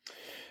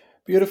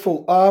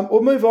 Beautiful.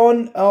 We'll move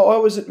on. I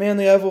was at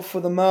Manly Oval for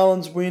the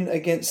Marlins win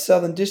against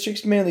Southern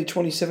Districts. Manly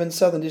 27,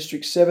 Southern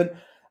Districts 7.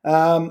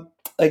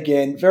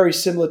 Again, very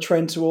similar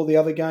trend to all the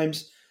other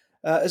games.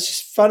 It's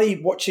just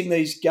funny watching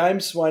these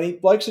games,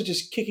 Swaney. Blokes are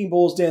just kicking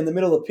balls down the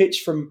middle of the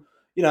pitch from,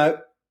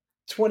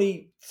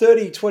 20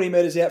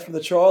 metres out from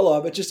the try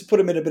line, but just to put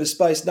them in a bit of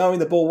space, knowing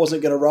the ball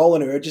wasn't going to roll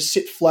anywhere, just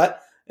sit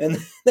flat and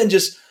then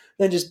just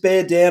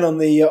bear down on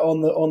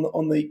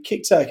the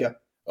kick taker.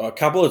 A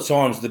couple of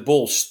times the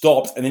ball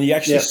stopped, and then you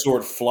actually saw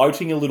it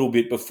floating a little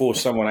bit before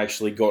someone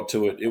actually got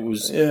to it. It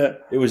was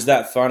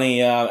that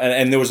funny,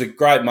 and there was a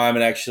great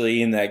moment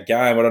actually in that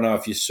game. I don't know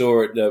if you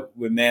saw it,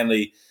 where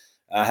Manly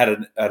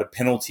had a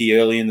penalty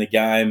early in the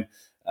game,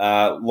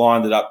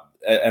 lined it up,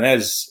 and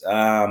as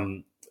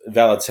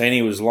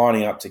Valentini was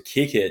lining up to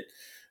kick it,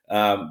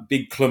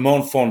 big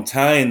Clement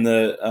Fontaine,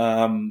 the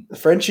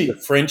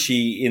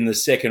Frenchie in the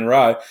second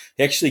row,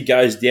 he actually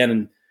goes down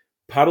and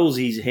puddles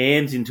his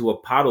hands into a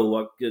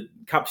puddle,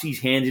 cups his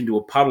hands into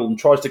a puddle and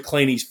tries to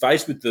clean his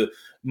face with the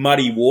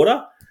muddy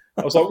water.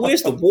 I was like,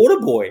 where's the water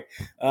boy?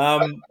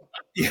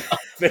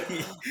 But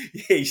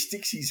he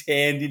sticks his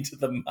hand into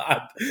the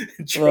mud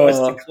and tries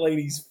to clean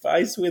his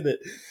face with it.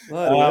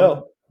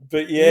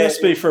 But yeah, he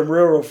must be from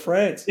rural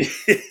France.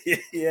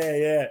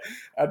 yeah,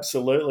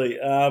 absolutely.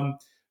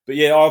 But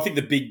yeah, I think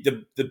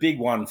the big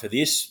one for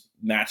this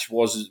match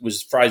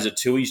was Fraser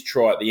Tui's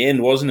try at the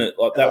end, wasn't it?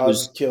 Like that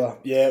was killer.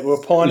 Yeah, we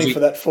were pining for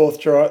that fourth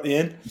try at the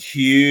end.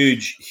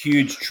 Huge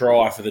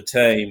try for the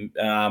team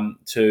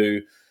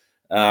to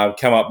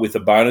come up with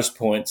a bonus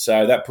point.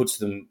 So that puts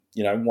them,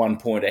 1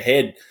 point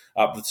ahead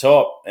up the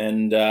top,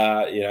 and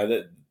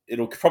that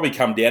it'll probably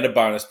come down to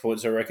bonus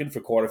points, I reckon,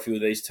 for quite a few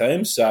of these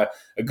teams. So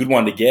a good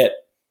one to get.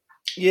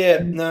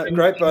 Yeah, no,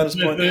 great bonus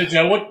point.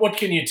 Virgil, what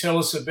can you tell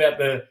us about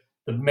the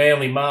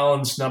Manly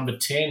Marlins number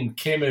 10,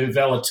 Kemu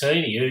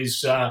Valentini,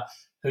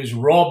 who's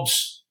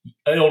Rob's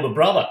elder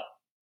brother?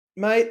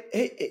 Mate,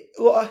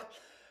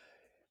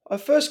 I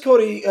first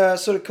sort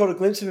of caught a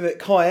glimpse of him at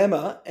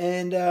Kiama,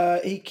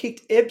 and he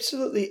kicked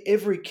absolutely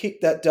every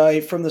kick that day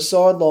from the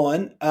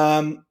sideline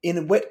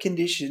in wet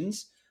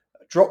conditions,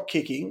 drop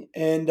kicking,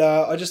 and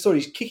I just thought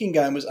his kicking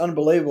game was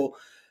unbelievable.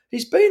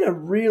 He's been a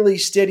really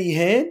steady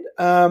hand.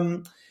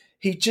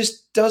 He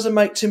just doesn't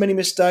make too many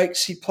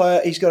mistakes. He's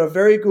got a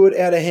very good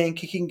out of hand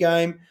kicking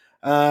game.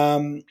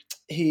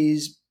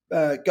 His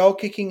goal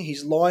kicking,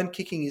 his line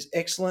kicking is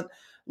excellent.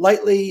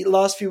 Lately,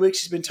 last few weeks,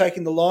 he's been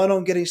taking the line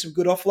on, getting some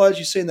good offloads.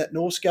 You've seen that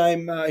Norse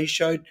game. He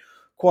showed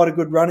quite a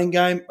good running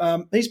game.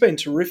 He's been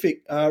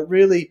terrific.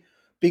 Really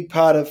big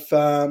part of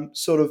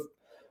sort of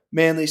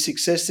Manly's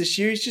success this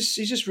year. He's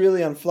just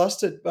really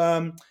unflustered.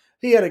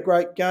 He had a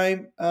great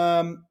game.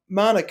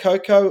 Mana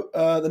Koko,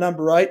 the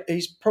number 8,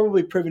 he's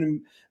probably proven to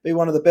be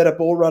one of the better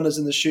ball runners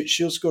in the Shute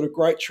Shield. Scored a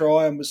great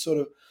try and was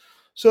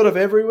sort of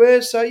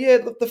everywhere. So, yeah,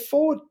 the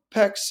forward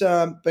pack's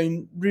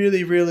been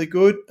really, really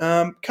good.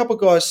 Couple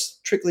of guys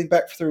trickling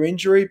back through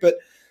injury, but,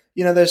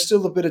 there's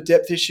still a bit of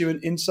depth issue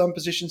in some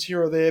positions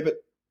here or there. But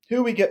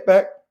who we get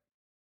back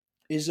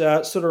is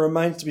sort of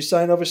remains to be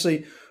seen.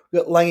 Obviously,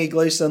 we've got Langy,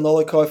 Gleeson and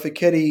Lolakai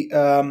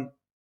Feketi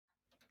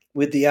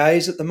with the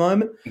A's at the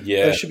moment.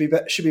 Yeah. They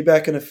should be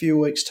back in a few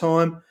weeks'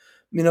 time.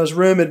 It was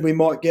rumoured we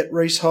might get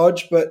Reece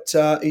Hodge, but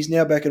he's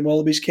now back in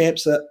Wallabies camp,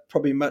 so that's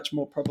probably much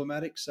more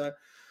problematic. So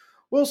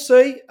we'll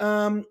see.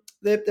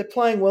 They're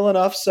playing well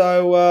enough,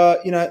 so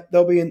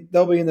they'll be in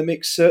the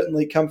mix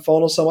certainly come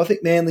final. So I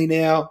think Manly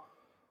now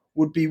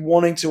would be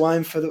wanting to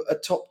aim for a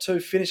top 2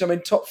 finish. I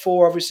mean, top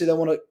 4 obviously they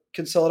want to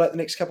consolidate the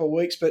next couple of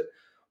weeks, but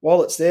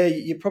while it's there,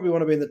 you probably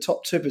want to be in the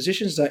top 2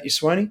 positions, don't you,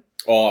 Swaney?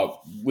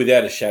 Oh,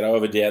 without a shadow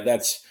of a doubt,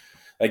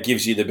 that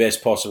gives you the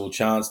best possible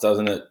chance,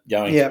 doesn't it,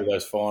 going through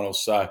those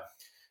finals? So,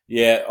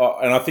 yeah,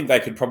 and I think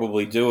they could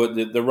probably do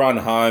it. The run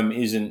home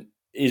isn't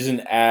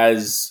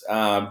as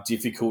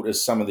difficult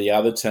as some of the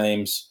other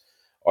teams,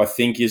 I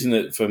think, isn't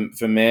it,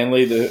 for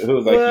Manly? Who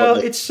have they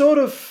got? It's sort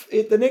of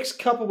the next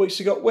couple of weeks.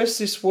 You've got West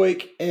this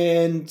week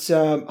and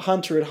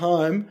Hunter at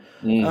home,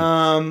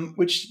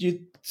 which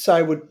you'd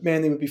say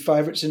Manly would be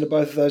favourites into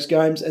both of those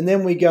games. And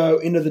then we go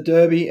into the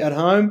Derby at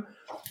home.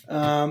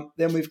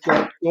 Then we've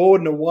got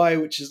Gordon away,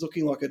 which is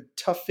looking like a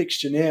tough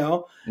fixture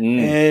now,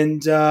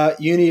 and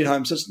Uni at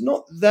home. So it's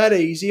not that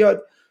easy. I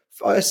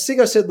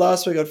think I said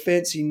last week I'd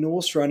fancy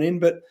Norse run in,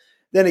 but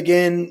then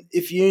again,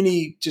 if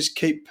Uni just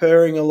keep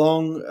purring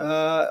along,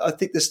 I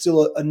think there's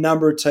still a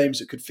number of teams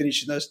that could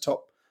finish in those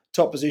top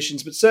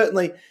positions. But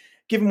certainly,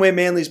 given where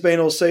Manly's been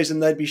all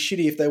season, they'd be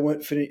shitty if they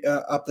weren't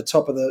up the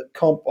top of the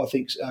comp, I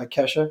think,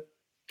 Casho.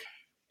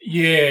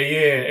 Yeah.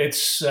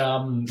 It's,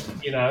 I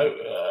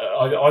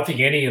think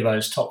any of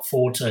those top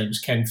 4 teams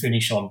can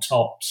finish on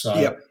top.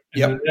 So,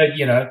 yep.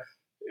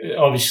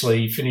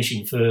 Obviously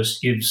finishing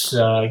first gives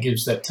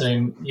that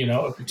team,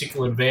 a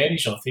particular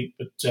advantage, I think.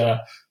 But,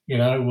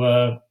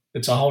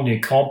 it's a whole new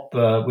comp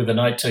with an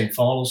 18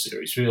 final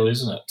series, really,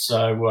 isn't it?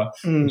 So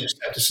we just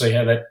have to see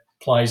how that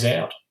plays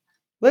out.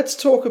 Let's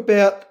talk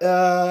about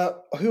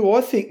who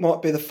I think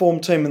might be the form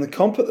team in the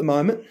comp at the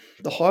moment,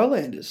 the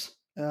Highlanders.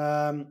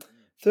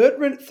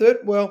 Third,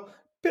 well, a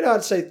bit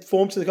hard to say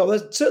form to the comp.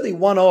 There's certainly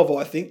one of,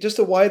 I think, just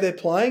the way they're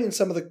playing and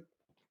some of the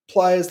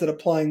players that are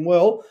playing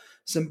well.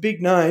 Some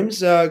big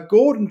names.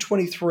 Gordon,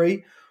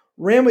 23,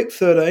 Randwick,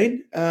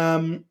 13.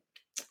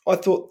 I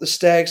thought the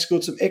Stags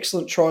scored some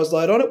excellent tries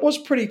late on. It was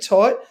pretty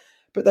tight,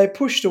 but they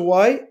pushed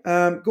away.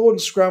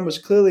 Gordon's scrum was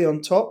clearly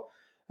on top.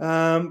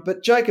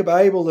 But Jacob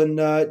Abel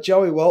and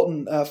Joey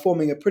Walton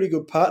forming a pretty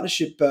good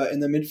partnership in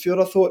the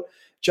midfield. I thought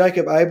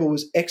Jacob Abel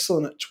was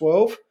excellent at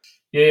 12.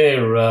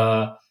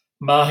 Yeah,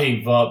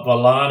 Mahi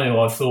Valanu,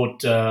 I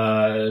thought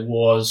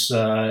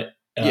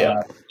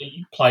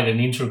he played an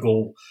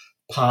integral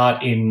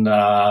part in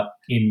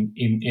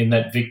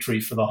that victory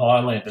for the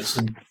Highlanders.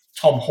 And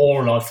Tom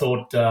Horan, I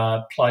thought,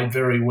 played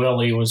very well.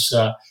 He was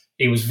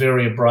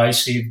very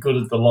abrasive, good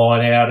at the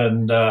line out,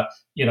 and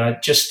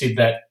just did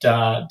that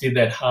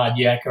hard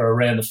yakka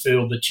around the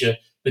field that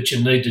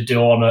you need to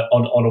do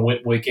on a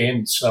wet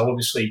weekend. So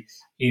obviously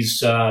his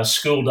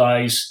school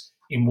days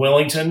in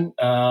Wellington,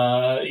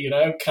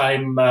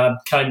 came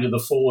to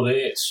the fore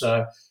there.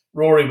 So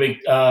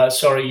Reece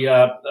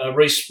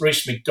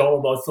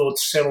McDonald, I thought,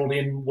 settled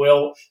in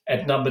well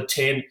at number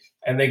 10,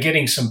 and they're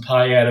getting some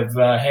pay out of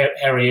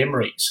Harry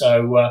Emery.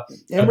 So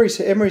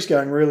Emery's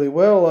going really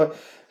well.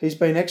 He's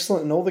been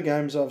excellent in all the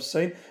games I've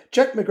seen.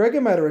 Jack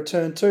McGregor made a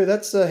return too.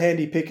 That's a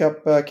handy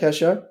pickup,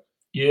 Casho.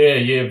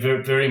 Yeah,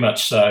 very, very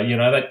much so.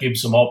 That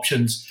gives them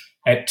options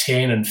at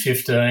 10 and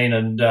 15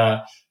 and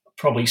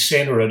probably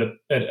centre at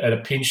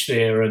a pinch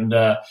there. And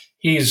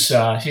his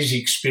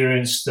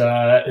experience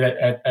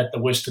at the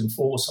Western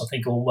Force, I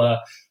think,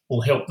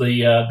 will help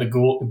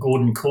the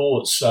Gordon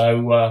cause.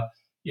 So,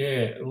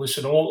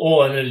 listen,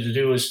 all I needed to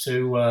do is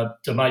to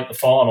make the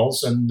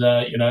finals, and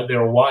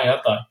they're away,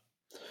 aren't they?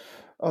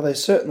 Oh, they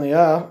certainly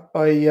are.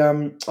 I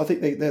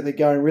think they're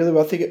going really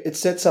well. I think it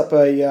sets up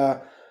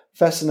a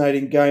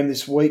fascinating game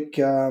this week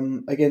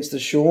against the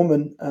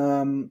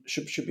Shoremen.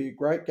 Should be a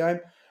great game.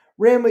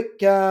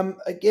 Randwick,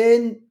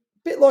 again,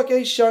 bit like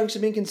he's showing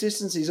some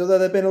inconsistencies, although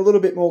they've been a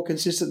little bit more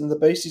consistent than the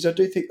Beasties. I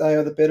do think they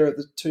are the better of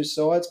the two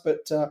sides.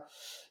 But,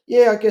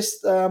 I guess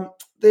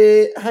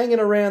they're hanging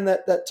around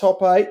that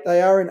top 8.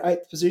 They are in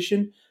 8th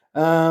position,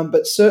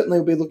 but certainly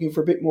will be looking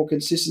for a bit more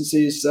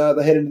consistency as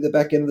they head into the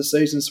back end of the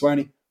season,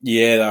 Swaney.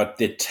 Yeah,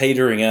 they're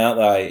teetering, aren't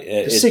they?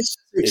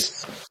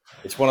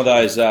 It's one of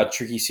those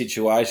tricky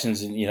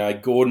situations.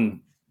 And,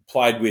 Gordon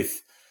played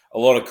with a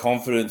lot of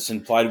confidence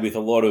and played with a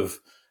lot of,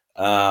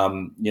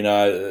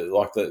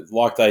 like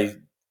they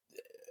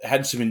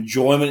had some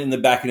enjoyment in the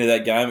back end of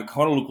that game. It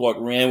kind of looked like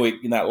Randwick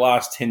in that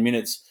last 10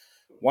 minutes.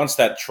 Once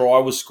that try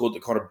was scored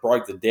that kind of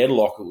broke the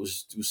deadlock, it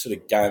was sort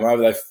of game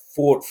over. They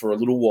fought for a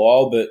little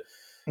while, but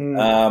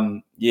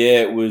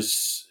it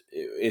was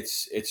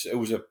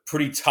a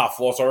pretty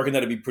tough loss. I reckon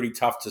that'd be pretty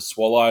tough to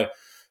swallow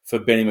for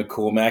Benny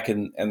McCormack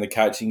and the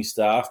coaching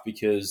staff,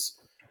 because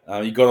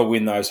you've got to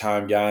win those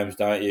home games,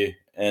 don't you?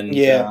 And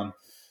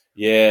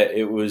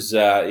it was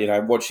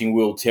watching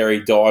Will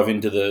Terry dive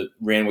into the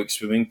Randwick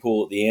swimming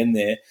pool at the end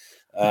there.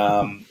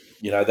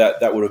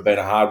 That would have been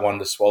a hard one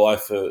to swallow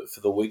for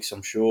the Wicks,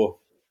 I'm sure.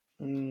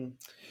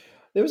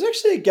 There was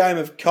actually a game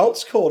of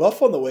Colts called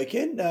off on the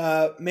weekend.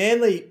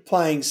 Manly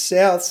playing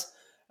Souths.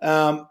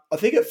 I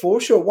think at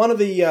Foreshore, one of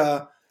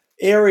the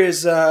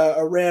areas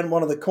around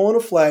one of the corner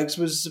flags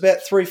was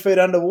about 3 feet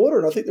underwater,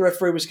 and I think the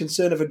referee was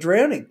concerned of a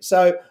drowning.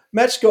 So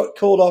match got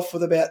called off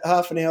with about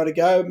half an hour to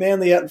go.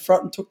 Manly out in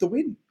front and took the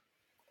win.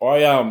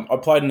 I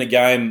played in a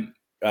game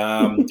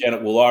down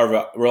at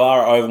Woollahra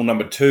Oval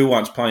number 2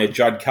 once, playing a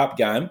Judd Cup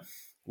game,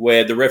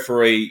 where the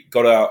referee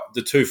got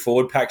the 2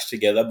 forward packs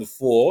together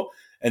before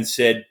and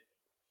said,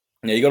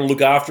 you got to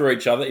look after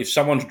each other. If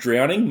someone's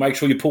drowning, make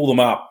sure you pull them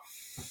up.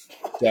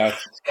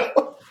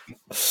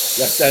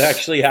 So that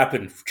actually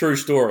happened. True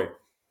story.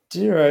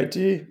 Dear, oh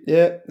dear.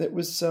 Yeah, it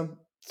was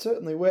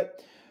certainly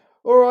wet.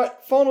 All right,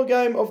 final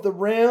game of the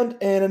round,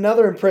 and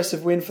another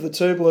impressive win for the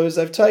Two Blues.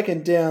 They've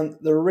taken down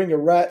the Ringer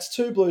Rats,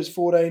 Two Blues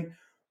 14,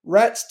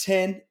 Rats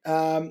 10,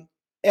 out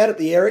at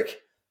the Eric,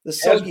 the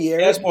soggy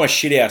Eric. That's my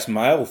shithouse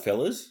mail,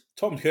 fellas.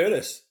 Tom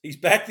Curtis, he's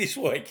back this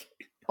week.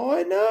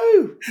 I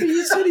know, but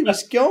you said he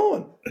was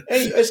gone.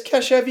 Has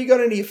Cash, have you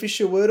got any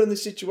official word on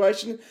this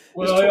situation?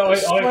 Well,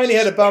 Swaney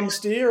had a bum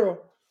steer, or?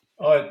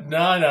 No.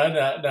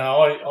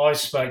 I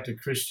spoke to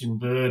Christian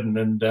Burden,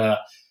 and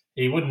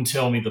he wouldn't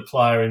tell me the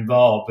player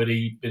involved, but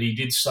he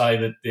did say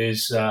that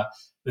there's a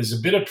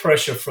bit of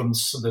pressure from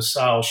the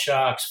Sale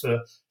Sharks for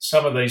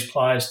some of these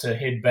players to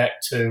head back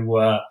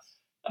to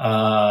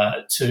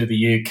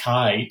the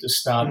UK to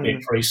start their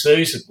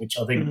pre-season, which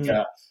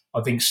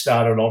I think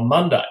started on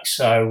Monday.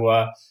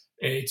 So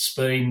it's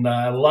been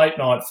late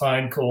night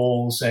phone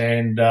calls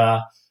and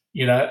a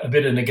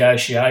bit of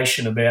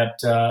negotiation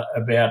about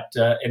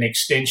an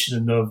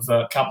extension of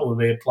a couple of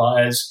their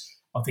players.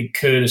 I think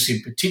Curtis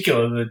in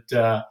particular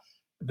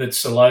that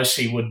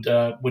Solosi would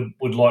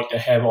like to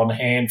have on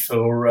hand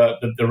for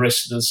the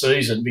rest of the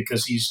season,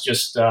 because he's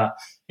just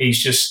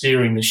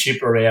steering the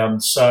ship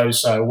around so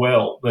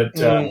well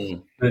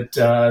that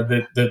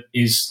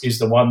is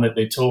the one that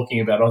they're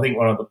talking about. I think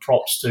one of the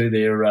props too,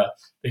 they're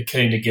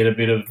keen to get a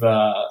bit of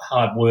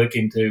hard work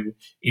into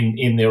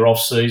in their off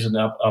season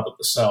up at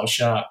the Sale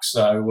Sharks.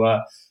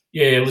 So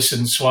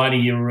listen,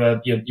 Swaney,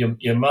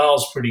 your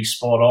mail's pretty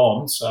spot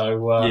on. So it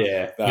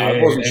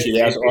wasn't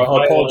shit. I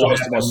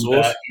apologise to my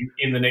source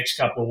in the next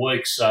couple of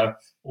weeks. So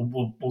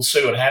we'll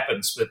see what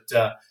happens, but.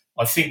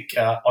 I think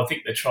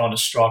they're trying to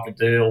strike a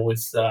deal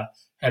with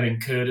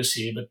having Curtis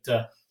here, but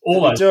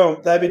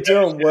they've been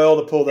doing well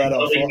to pull that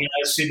off.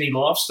 Sydney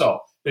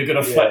Lifestyle, they're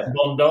going to flatten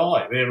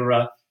Bondi.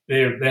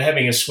 They're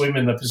having a swim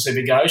in the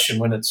Pacific Ocean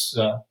when it's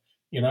not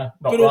raining.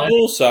 But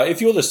also,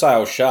 if you're the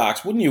Sale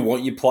Sharks, wouldn't you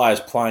want your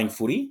players playing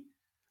footy?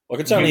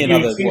 Like it's only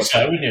wouldn't you?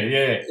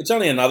 Yeah, it's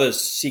only another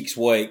 6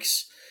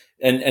 weeks,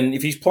 and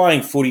if he's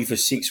playing footy for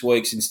 6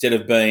 weeks instead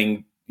of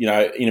being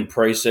in a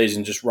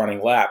pre-season just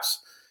running laps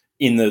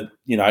in the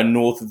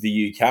north of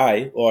the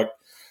UK, like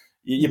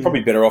you're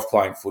probably better off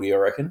playing footy, I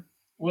reckon.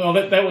 Well,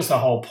 that was the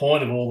whole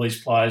point of all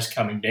these players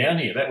coming down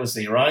here. That was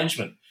the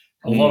arrangement.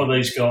 A lot of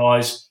these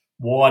guys,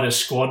 wider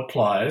squad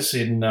players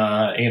in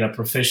a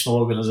professional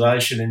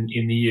organisation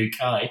in the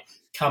UK,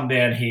 come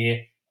down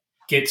here,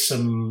 get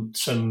some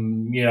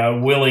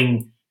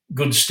willing,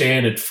 good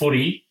standard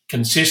footy,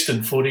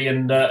 consistent footy,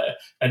 and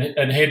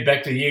head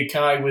back to the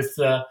UK with.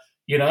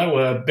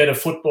 A better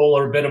football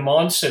or a better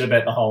mindset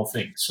about the whole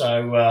thing.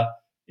 So,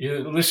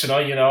 listen,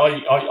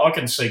 I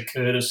can see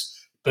Curtis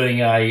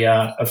being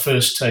a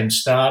first team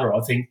starter.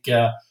 I think,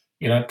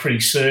 pretty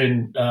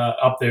soon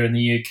up there in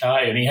the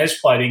UK, and he has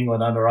played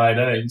England under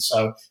 18,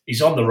 so he's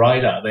on the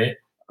radar there.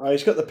 Oh,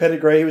 he's got the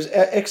pedigree. He was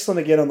excellent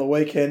again on the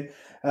weekend.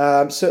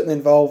 Certainly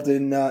involved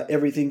in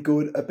everything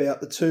good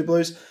about the Two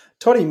Blues.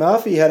 Toddy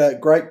Murphy had a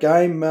great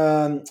game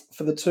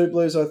for the Two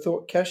Blues, I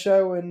thought,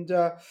 Casho, and.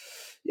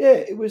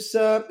 It was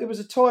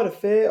a tight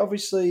affair.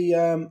 Obviously,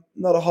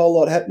 not a whole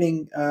lot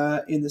happening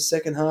in the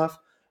second half.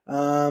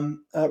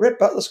 Rhett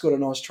Butler scored a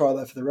nice try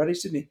though for the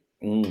Ruddies, didn't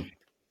he?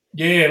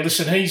 Yeah,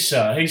 listen, he's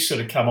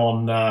sort of come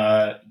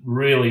on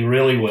really,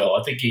 really well.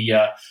 I think he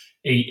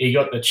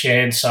got the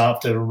chance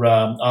after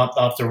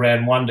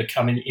round one to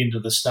come into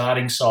the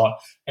starting side,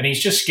 and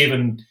he's just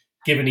given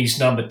his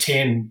number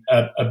 10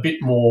 a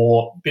bit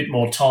more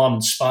time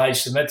and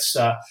space, and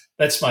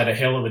that's made a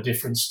hell of a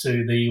difference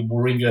to the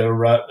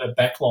Warringah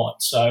backline.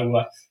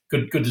 So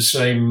good to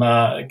see him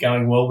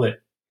going well there.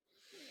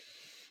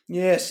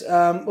 Yes.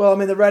 Well, I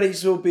mean, the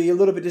Raddies will be a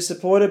little bit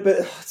disappointed, but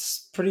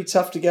it's pretty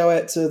tough to go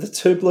out to the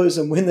Two Blues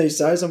and win these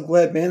days. I'm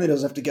glad Manly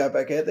doesn't have to go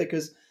back out there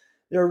because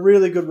they're a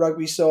really good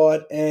rugby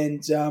side,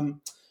 and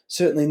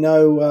certainly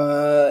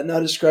no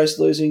disgrace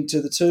losing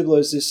to the Two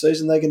Blues this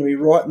season. They're going to be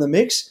right in the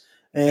mix.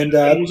 And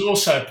it was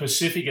also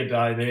Pacifica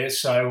Day there,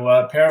 so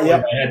apparently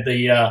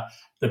they had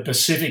the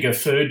Pacifica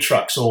food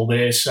trucks all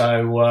there.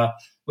 So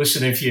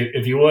listen, if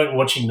you weren't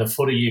watching the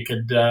footy, you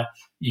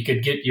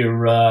could get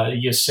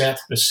your South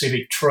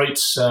Pacific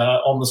treats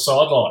on the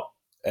sideline.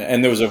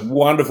 And there was a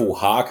wonderful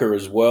haka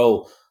as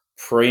well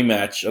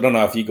pre-match. I don't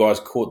know if you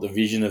guys caught the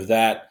vision of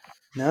that.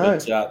 No,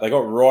 but, they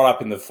got right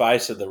up in the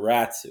face of the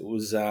Rats. It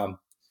was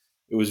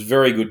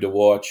very good to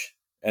watch.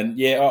 And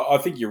yeah, I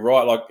think you're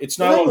right. Like it's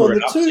no longer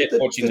an upset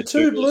watching the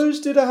Two Blues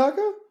did a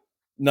haka.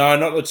 No,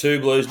 not the Two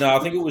Blues. No, I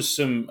think it was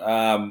some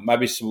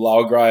maybe some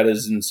lower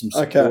graders and some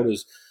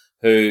supporters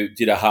who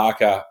did a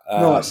haka.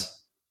 Nice.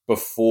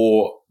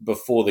 Before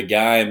the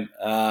game.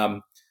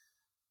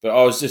 But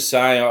I was just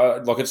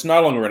saying, like, it's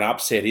no longer an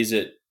upset, is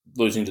it?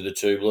 Losing to the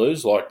Two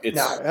Blues, like it's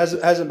no, it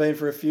hasn't been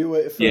for a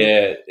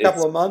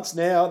couple of months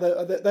now.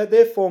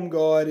 Their form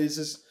guide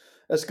is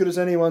as good as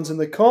anyone's in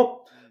the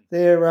comp.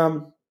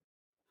 They're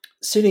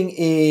sitting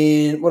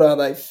in what are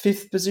they?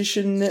 Fifth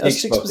position,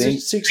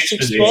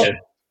 sixth spot.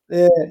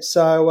 Yeah,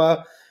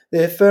 so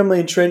they're firmly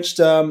entrenched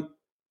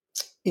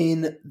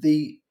in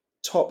the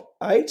top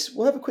 8.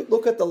 We'll have a quick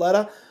look at the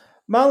ladder.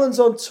 Marlin's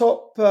on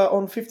top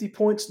on 50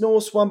 points.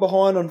 North's one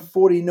behind on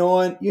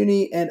 49.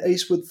 Uni and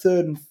Eastwood 3rd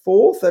and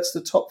 4th. That's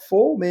the top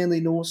 4. Manly,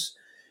 North,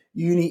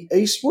 Uni,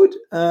 Eastwood.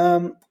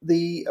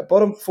 The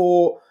bottom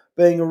 4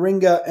 being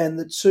Warringah and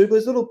the Two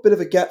Blues. A little bit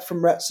of a gap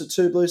from Rats to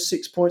Two Blues.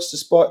 6 points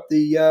despite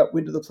the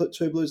win to the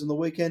Two Blues on the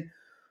weekend.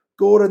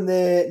 Gordon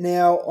there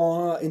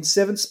now in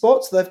 7th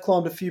spot. So they've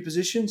climbed a few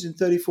positions in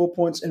 34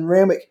 points. And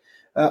Randwick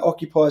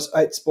occupies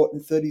 8th spot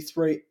in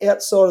 33.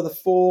 Outside of the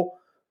 4,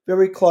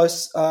 very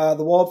close, the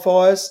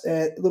Wildfires,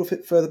 and a little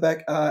bit further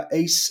back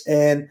East,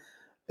 and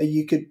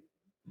you could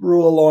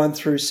rule a line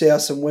through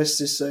South and West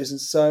this season.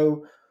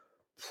 So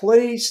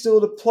plenty still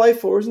to play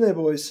for, isn't there,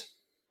 boys?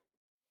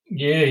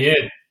 Yeah,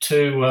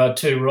 too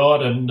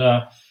right, and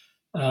a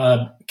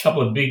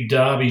couple of big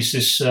derbies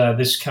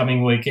this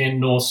coming weekend.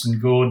 North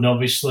and Gordon,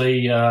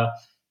 obviously,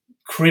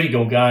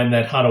 critical game,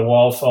 that Hunter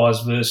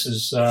Wildfires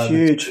versus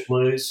huge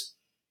Blues,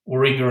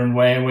 Warringah and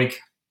Randwick,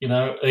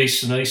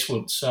 East and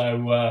Eastwood.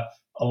 So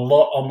a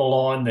lot on the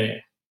line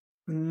there.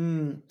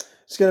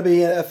 It's going to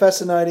be a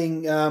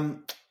fascinating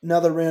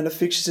another round of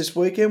fixtures this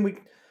weekend. We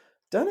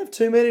don't have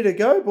too many to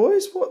go,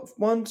 boys. What,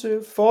 1,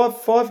 2,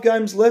 5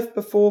 games left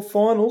before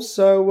finals.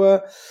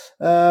 So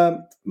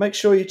make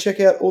sure you check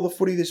out all the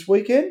footy this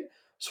weekend.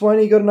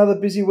 Swaney, you got another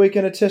busy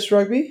weekend of Test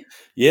rugby?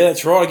 Yeah,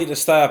 that's right. I get to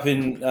stay up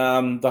in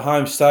the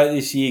home state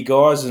this year,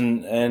 guys,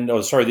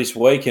 this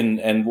week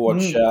and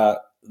watch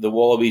the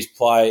Wallabies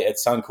play at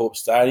Suncorp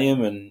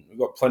Stadium, and we've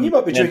got plenty. You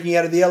might be drinking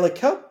out of the Ella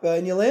Cup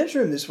in your lounge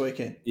room this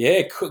weekend.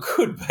 Yeah,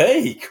 could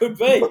be.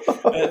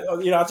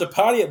 It's a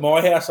party at my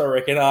house, I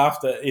reckon,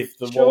 if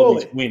the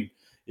Wallabies win.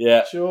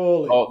 Yeah,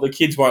 surely. Oh, the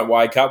kids won't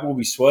wake up. We'll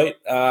be sweet.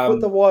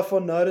 Put the wife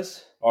on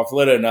notice. I've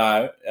let her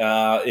know.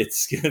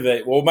 It's going to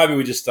be. Well, maybe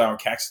we just stay on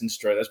Caxton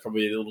Street. That's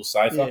probably a little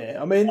safer.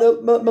 Yeah, I mean,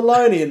 the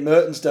Maloney and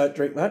Mertens don't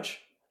drink much.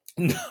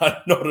 No,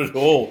 not at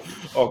all.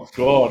 Oh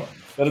God.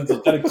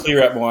 That'd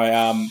clear out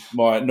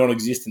my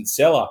non-existent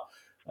cellar.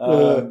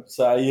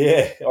 So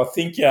yeah, I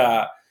think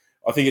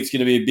it's going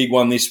to be a big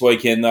one this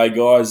weekend, though,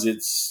 guys.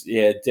 It's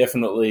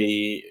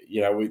definitely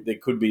there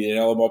could be an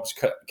Ella Mobbs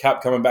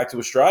Cup coming back to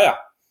Australia.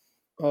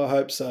 I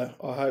hope so.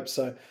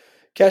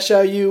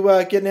 Casho, you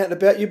getting out and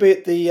about? You be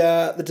at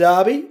the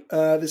Derby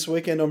this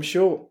weekend, I'm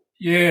sure.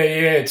 Yeah,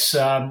 it's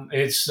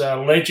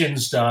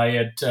Legends Day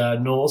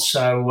at North,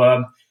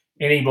 so.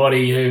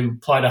 Anybody who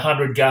played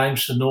 100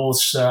 games for North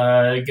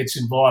gets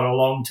invited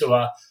along to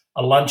a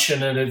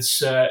luncheon, and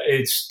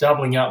it's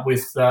doubling up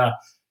with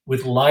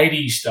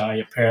Ladies'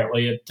 Day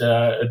apparently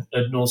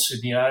at North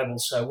Sydney Oval.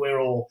 So we're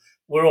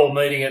all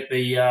meeting at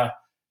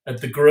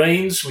the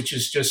Greens, which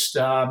is just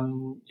at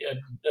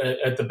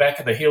the back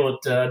of the hill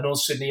at North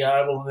Sydney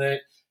Oval,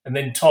 and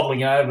then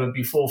toddling over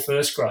before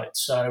first grade.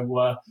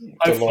 So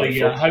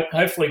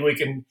hopefully we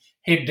can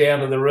head down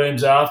to the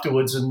rooms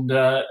afterwards and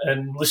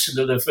listen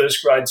to the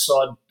first grade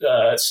side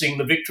sing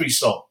the victory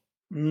song.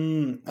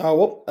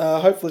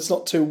 Hopefully it's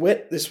not too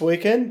wet this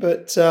weekend,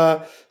 but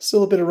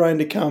still a bit of rain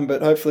to come,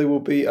 but hopefully we'll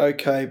be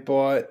okay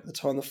by the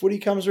time the footy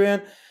comes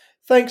around.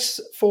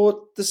 Thanks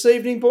for this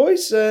evening,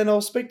 boys, and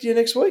I'll speak to you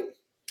next week.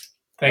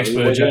 Thanks,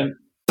 Virgin.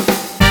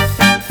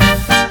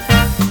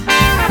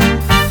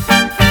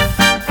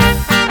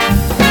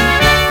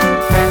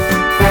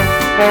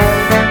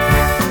 Bye.